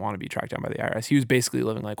just didn't want to be tracked down by the IRS, he was basically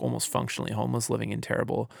living like almost functionally homeless, living in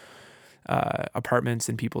terrible apartments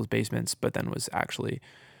in people's basements, but then was actually,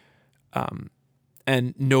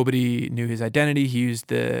 and nobody knew his identity. He used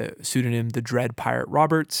the pseudonym The Dread Pirate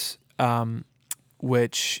Roberts,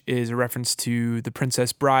 which is a reference to The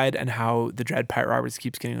Princess Bride and how the Dread Pirate Roberts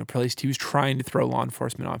keeps getting replaced. He was trying to throw law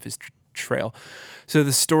enforcement off his trail. So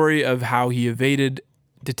the story of how he evaded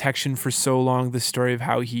detection for so long, the story of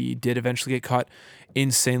how he did eventually get caught,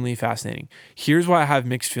 insanely fascinating. Here's why I have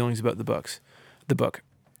mixed feelings about the book.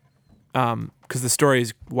 Because the story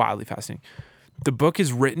is wildly fascinating. The book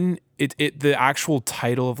is written, the actual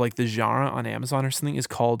title of like the genre on Amazon or something is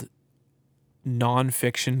called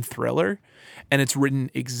nonfiction thriller, and it's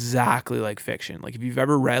written exactly like fiction. Like if you've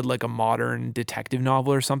ever read like a modern detective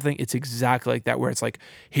novel or something, it's exactly like that, where it's like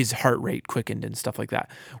his heart rate quickened and stuff like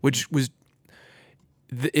that, which was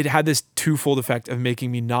it had this twofold effect of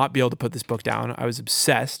making me not be able to put this book down. I was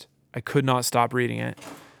obsessed. I could not stop reading it.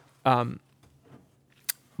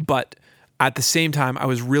 But at the same time, I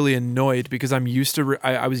was really annoyed because I'm used to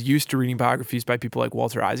I was used to reading biographies by people like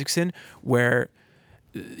Walter Isaacson, where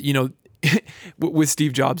with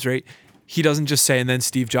Steve Jobs, right? He doesn't just say, and then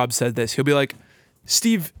Steve Jobs said this. He'll be like,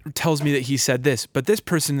 Steve tells me that he said this, but this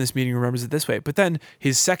person in this meeting remembers it this way. But then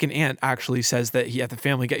his second aunt actually says that he had the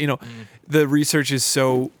family get, the research is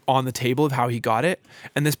so on the table of how he got it.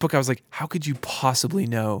 And this book, I was like, how could you possibly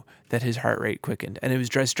know that his heart rate quickened? And it was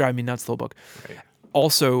just driving me nuts, the whole book. Right.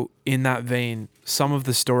 also in that vein, some of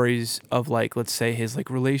the stories of like, let's say his like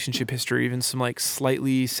relationship history, even some like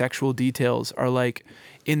slightly sexual details are like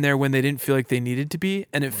in there when they didn't feel like they needed to be.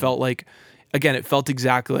 And it felt like, again, it felt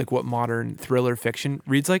exactly like what modern thriller fiction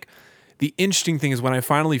reads like. The interesting thing is when I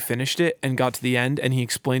finally finished it and got to the end and he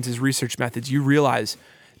explains his research methods, you realize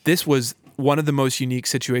this was one of the most unique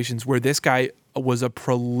situations where this guy was a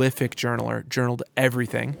prolific journaler, journaled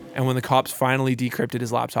everything. And when the cops finally decrypted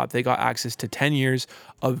his laptop, they got access to 10 years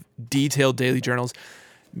of detailed daily journals.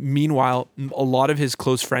 Meanwhile, a lot of his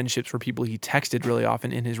close friendships were people he texted really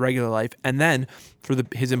often in his regular life. And then for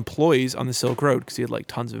his employees on the Silk Road, because he had like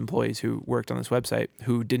tons of employees who worked on this website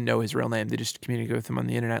who didn't know his real name. They just communicated with him on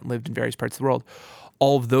the internet and lived in various parts of the world.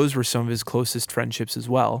 All of those were some of his closest friendships as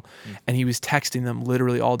well. And he was texting them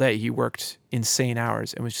literally all day. He worked insane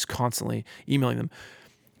hours and was just constantly emailing them.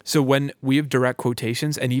 So when we have direct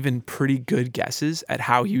quotations and even pretty good guesses at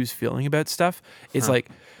how he was feeling about stuff, it's like,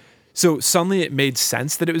 so suddenly it made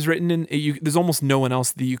sense that it was written in, there's almost no one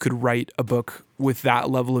else that you could write a book with that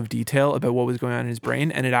level of detail about what was going on in his brain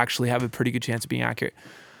and it actually have a pretty good chance of being accurate.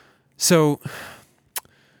 So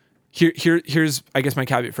here's, I guess, my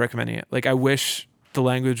caveat for recommending it. Like, I wish the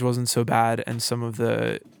language wasn't so bad and some of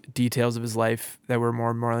the details of his life that were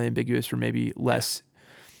more morally ambiguous were maybe less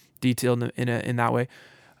detailed in that way.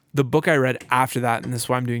 The book I read after that, and this is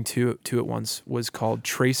why I'm doing two at once, was called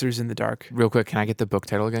Tracers in the Dark. Real quick, can I get the book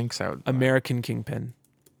title again? American Kingpin.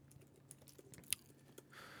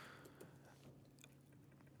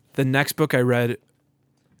 The next book I read,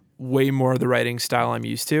 way more of the writing style I'm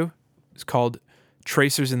used to. It's called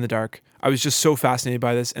Tracers in the Dark. I was just so fascinated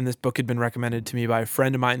by this, and this book had been recommended to me by a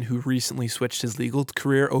friend of mine who recently switched his legal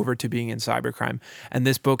career over to being in cybercrime. And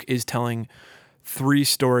this book is telling 3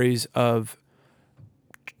 stories of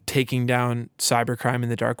taking down cybercrime in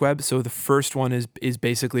the dark web. So the first one is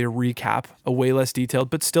basically a recap, a way less detailed,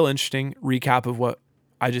 but still interesting recap of what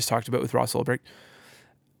I just talked about with Ross Ulbricht.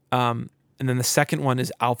 And then the second one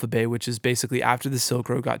is Alpha Bay, which is basically after the Silk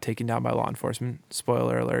Road got taken down by law enforcement.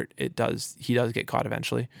 Spoiler alert, he does get caught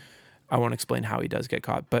eventually. I won't explain how he does get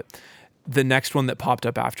caught, but the next one that popped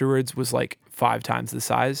up afterwards was like 5 times the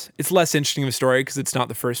size. It's less interesting of a story because it's not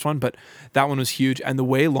the first one, but that one was huge. And the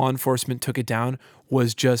way law enforcement took it down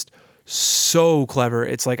was just so clever.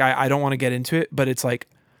 It's like, I don't want to get into it, but it's like,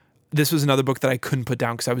 this was another book that I couldn't put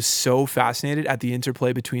down because I was so fascinated at the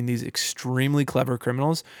interplay between these extremely clever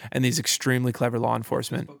criminals and these extremely clever law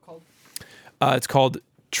enforcement. What's the book called? It's called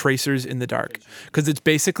Tracers in the Dark, because it's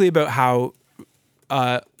basically about how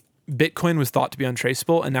Bitcoin was thought to be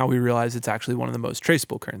untraceable, and now we realize it's actually one of the most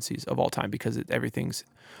traceable currencies of all time because everything's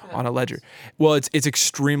on a ledger. Well, it's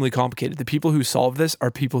extremely complicated. The people who solve this are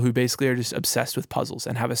people who basically are just obsessed with puzzles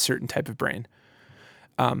and have a certain type of brain.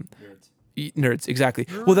 Nerds, exactly.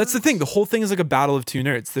 Nerds. Well, that's the thing. The whole thing is like a battle of 2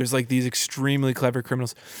 nerds. There's like these extremely clever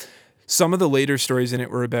criminals. Some of the later stories in it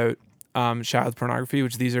were about child pornography,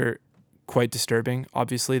 which these are quite disturbing.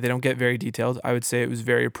 Obviously, they don't get very detailed. I would say it was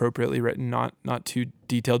very appropriately written, not too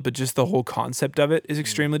detailed, but just the whole concept of it is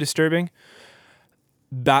extremely disturbing.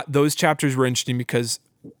 Those chapters were interesting because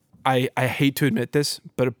I hate to admit this,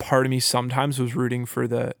 but a part of me sometimes was rooting for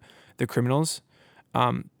the criminals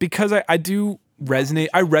because I do resonate.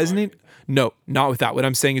 I resonate. No, not with that. What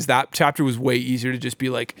I'm saying is that chapter was way easier to just be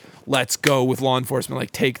like, let's go with law enforcement,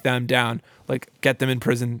 like take them down, like get them in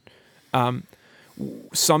prison.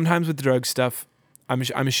 Sometimes with the drug stuff, I'm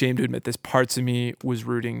ashamed to admit this, parts of me was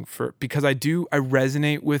rooting for, because I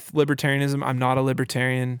resonate with libertarianism. I'm not a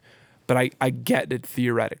libertarian, but I get it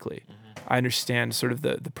theoretically. I understand sort of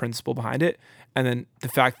the principle behind it. And then the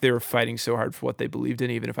fact they were fighting so hard for what they believed in,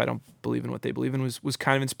 even if I don't believe in what they believe in, was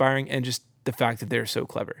kind of inspiring. And just the fact that they're so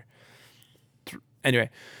clever.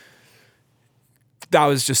 Anyway, that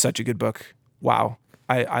was just such a good book. Wow.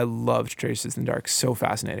 I loved Tracers in the Dark. So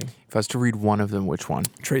fascinating. If I was to read one of them, which one?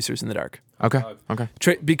 Tracers in the Dark. Okay.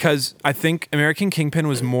 Because I think American Kingpin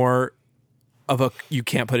was more of a you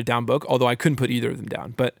can't put it down book, although I couldn't put either of them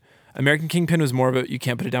down. But American Kingpin was more of a you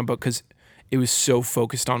can't put it down book because it was so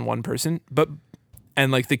focused on one person.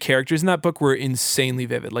 And like the characters in that book were insanely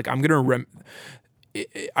vivid. Like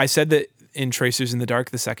I said that in Tracers in the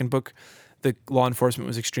Dark, the second book, the law enforcement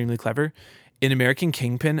was extremely clever. In American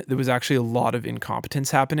Kingpin, there was actually a lot of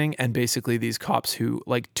incompetence happening, and basically these cops who,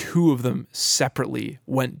 like 2 of them separately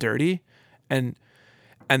went dirty, and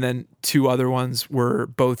then 2 other ones were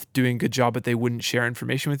both doing a good job, but they wouldn't share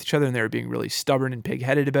information with each other, and they were being really stubborn and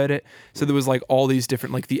pig-headed about it. So there was like all these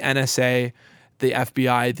different, like the NSA, the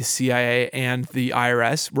FBI, the CIA, and the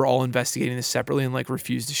IRS were all investigating this separately and like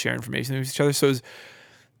refused to share information with each other. So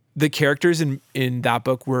the characters in that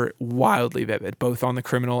book were wildly vivid, both on the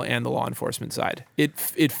criminal and the law enforcement side.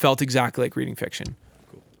 It felt exactly like reading fiction.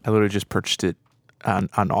 I literally just purchased it on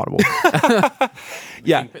Audible.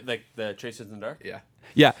 Yeah, like the Traces in the Dark. Yeah.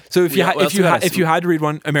 Yeah. So if you Yeah, well, if you had to read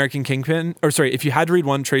one American Kingpin, if you had to read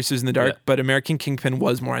one Traces in the Dark, Yeah. but American Kingpin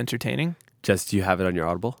was more entertaining. Just you have it on your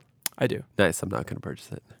Audible. I do. Nice. I'm not going to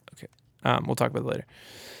purchase it. Okay. We'll talk about it later.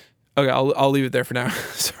 Okay, I'll leave it there for now.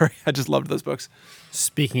 Sorry, I just loved those books.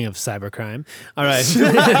 Speaking of cybercrime, all right.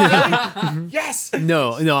 Yes.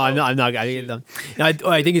 No, I'm not.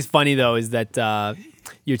 I think it's funny though is that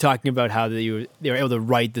you're talking about how they were able to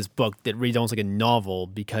write this book that reads almost like a novel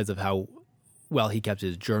because of how well he kept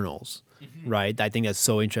his journals, right? I think that's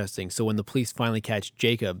so interesting. So when the police finally catch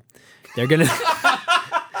Jacob, they're gonna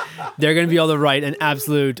be able to write an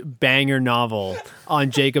absolute banger novel on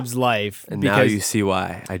Jacob's life. And now you see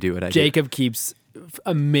why I do what I do. Jacob keeps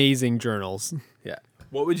amazing journals. Yeah.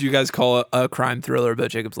 What would you guys call a crime thriller about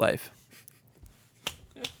Jacob's life?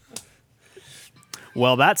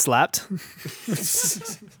 Well, that slapped.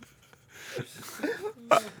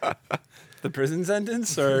 The prison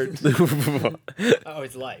sentence, or Oh,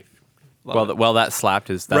 it's life. Well, that slapped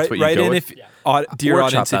is that's what you write go in with. if dear Workshop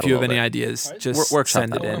audience, that if a you have little any bit. ideas, just Workshop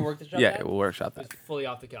send that it a in. little. Yeah, we'll workshop that. It's fully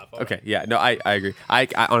off the cuff. Okay. Yeah. No, I agree. I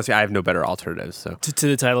honestly I have no better alternatives. So To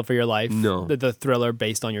the title for your life. No. The thriller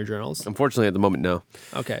based on your journals. unfortunately, at the moment, no.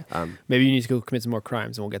 Okay. Maybe you need to go commit some more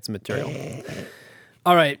crimes and we'll get some material.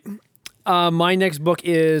 All right. My next book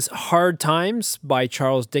is Hard Times by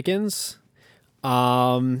Charles Dickens.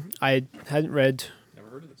 I hadn't read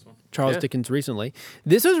Charles Dickens recently.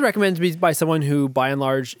 This was recommended to me by someone who, by and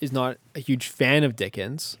large, is not a huge fan of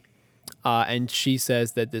Dickens. And she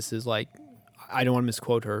says that this is like, I don't want to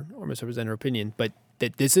misquote her or misrepresent her opinion, but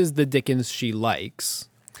that this is the Dickens she likes.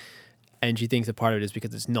 And she thinks that part of it is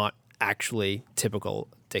because it's not actually typical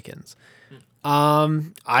Dickens.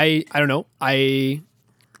 I don't know. I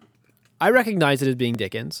recognize it as being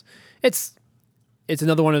Dickens. It's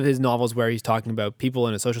another one of his novels where he's talking about people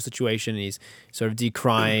in a social situation and he's sort of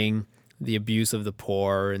decrying the abuse of the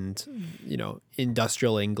poor and,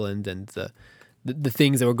 industrial England and the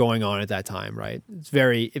things that were going on at that time, right?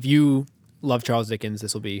 If you love Charles Dickens,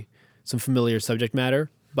 this will be some familiar subject matter,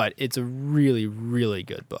 but it's a really, really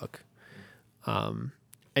good book.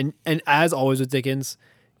 And as always with Dickens,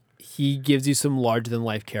 he gives you some larger than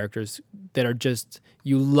life characters that are just,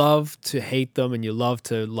 you love to hate them and you love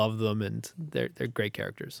to love them, and they're great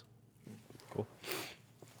characters. Cool.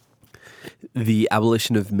 The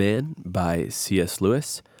Abolition of Man by C.S.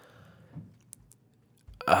 Lewis.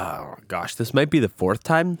 Oh gosh, this might be the third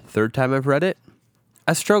time I've read it.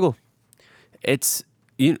 I struggle.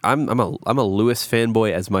 I'm a Lewis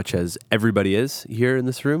fanboy as much as everybody is here in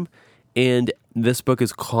this room, and this book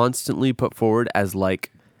is constantly put forward as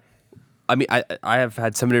like, I have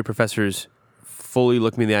had seminary professors fully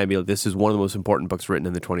look me in the eye and be like, this is one of the most important books written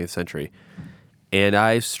in the 20th century. And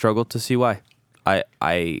I struggle to see why. I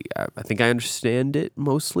think I understand it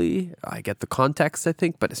mostly. I get the context, I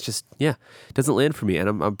think, but it's just, it doesn't land for me. And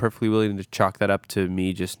I'm perfectly willing to chalk that up to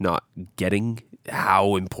me just not getting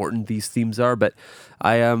how important these themes are. But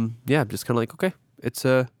I'm just kind of like, okay, it's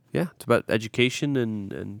about education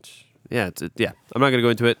and I'm not going to go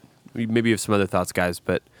into it. Maybe you have some other thoughts, guys,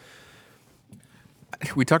 but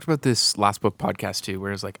We talked about this last book podcast too,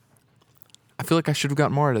 where it's like, I feel like I should have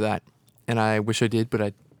gotten more out of that. And I wish I did, but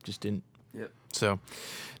I just didn't. Yep. So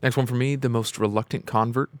next one for me, The Most Reluctant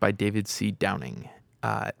Convert by David C. Downing.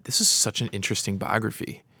 This is such an interesting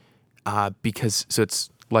biography because it's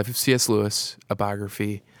Life of C.S. Lewis, a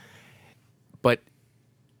biography, but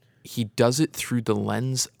he does it through the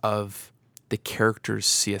lens of the characters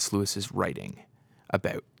C.S. Lewis is writing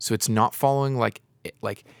about. So it's not following like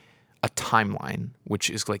a timeline, which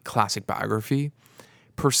is like classic biography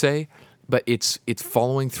per se, but it's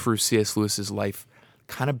following through C.S. Lewis's life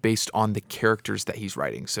kind of based on the characters that he's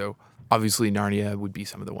writing. So obviously Narnia would be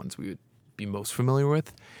some of the ones we would be most familiar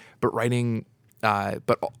with, but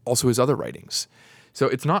also his other writings. So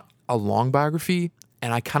it's not a long biography,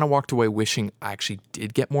 and I kind of walked away wishing I actually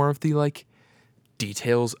did get more of the like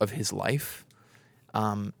details of his life.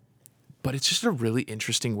 But it's just a really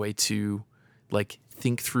interesting way to like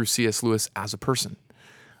think through C.S. Lewis as a person.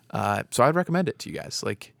 So I'd recommend it to you guys.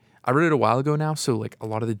 Like, I read it a while ago now, so like a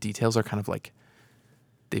lot of the details are kind of like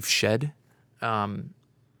they've shed. But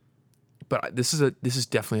this is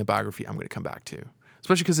definitely a biography I'm going to come back to,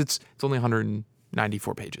 especially because it's only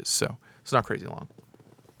 194 pages, so it's not crazy long.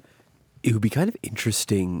 It would be kind of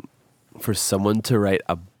interesting for someone to write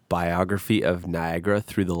a biography of Niagara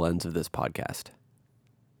through the lens of this podcast.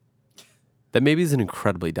 That maybe is an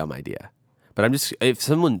incredibly dumb idea, But I'm just, if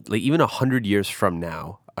someone, like even 100 years from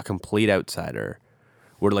now, a complete outsider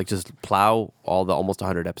were to like just plow all the almost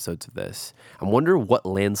 100 episodes of this, I wonder what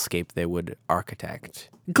landscape they would architect.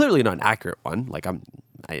 Clearly not an accurate one. Like I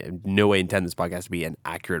in no way intend this podcast to be an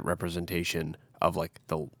accurate representation of like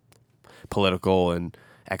the political and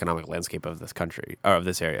economic landscape of this country or of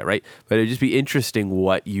this area, right? But it'd just be interesting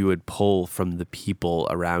what you would pull from the people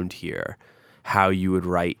around here, how you would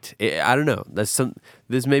write. I don't know. This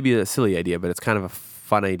may be a silly idea, but it's kind of a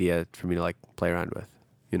fun idea for me to like play around with,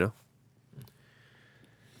 you know?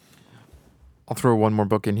 I'll throw one more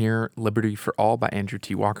book in here, Liberty for All by Andrew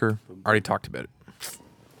T. Walker. Already talked about it.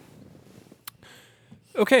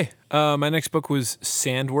 Okay. My next book was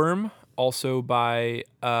Sandworm, also by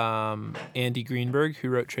Andy Greenberg, who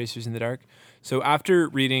wrote Tracers in the Dark. So after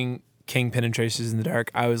reading Kingpin and Tracers in the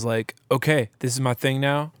Dark, I was like, okay, this is my thing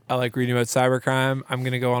now. I like reading about cybercrime. I'm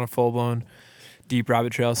going to go on a full-blown deep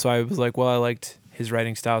rabbit trail. So I was like, well, I liked his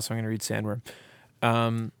writing style, so I'm going to read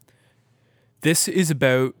Sandworm. This is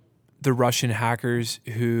about the Russian hackers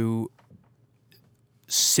who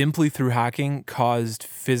simply through hacking caused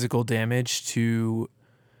physical damage to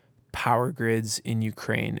power grids in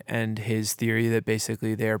Ukraine, and his theory that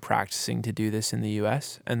basically they are practicing to do this in the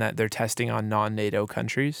US and that they're testing on non-NATO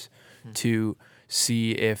countries to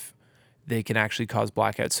see if they can actually cause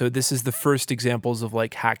blackouts. So this is the first examples of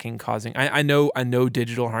like hacking causing. I know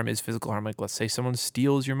digital harm is physical harm. Like let's say someone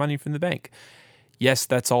steals your money from the bank. Yes,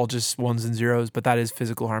 that's all just ones and zeros, but that is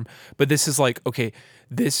physical harm. But this is like, okay,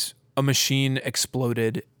 a machine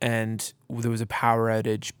exploded and there was a power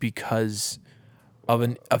outage because of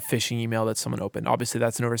a phishing email that someone opened. Obviously,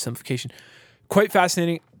 that's an oversimplification. Quite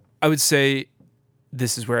fascinating. I would say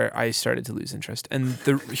this is where I started to lose interest. And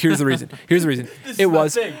here's the reason.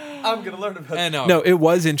 I'm gonna learn about it. No, it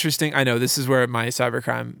was interesting. I know this is where my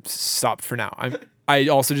cybercrime stopped for now. I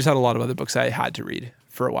also just had a lot of other books I had to read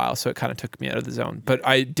for a while, so it kind of took me out of the zone. But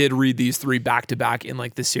I did read these 3 back to back in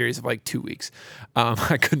like this series of like 2 weeks.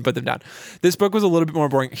 I couldn't put them down. This book was a little bit more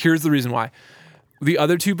boring. Here's the reason why. The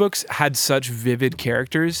other 2 books had such vivid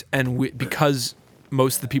characters, and because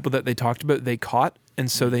most of the people that they talked about, they caught,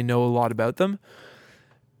 and so they know a lot about them.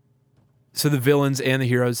 So the villains and the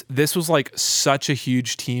heroes, this was like such a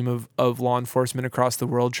huge team of law enforcement across the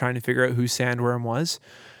world trying to figure out who Sandworm was.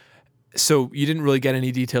 So you didn't really get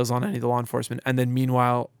any details on any of the law enforcement. And then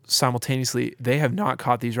meanwhile, simultaneously, they have not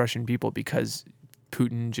caught these Russian people because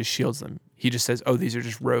Putin just shields them. He just says, oh, these are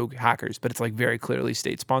just rogue hackers, but it's like very clearly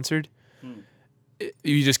state-sponsored.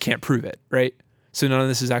 You just can't prove it, right? So none of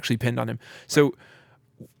this is actually pinned on him. So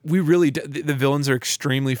we really, the villains are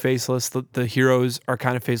extremely faceless. The heroes are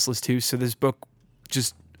kind of faceless too. So this book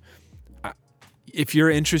just, if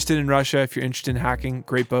you're interested in Russia, if you're interested in hacking,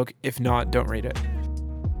 great book. If not, don't read it.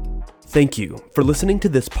 Thank you for listening to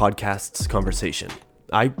this podcast's conversation.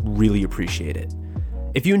 I really appreciate it.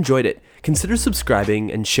 If you enjoyed it, consider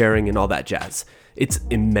subscribing and sharing and all that jazz. It's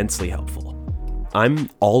immensely helpful. I'm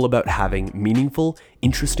all about having meaningful,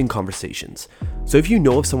 interesting conversations. So if you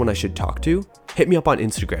know of someone I should talk to, hit me up on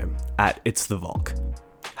Instagram @It'sTheVolk.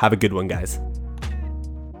 Have a good one, guys.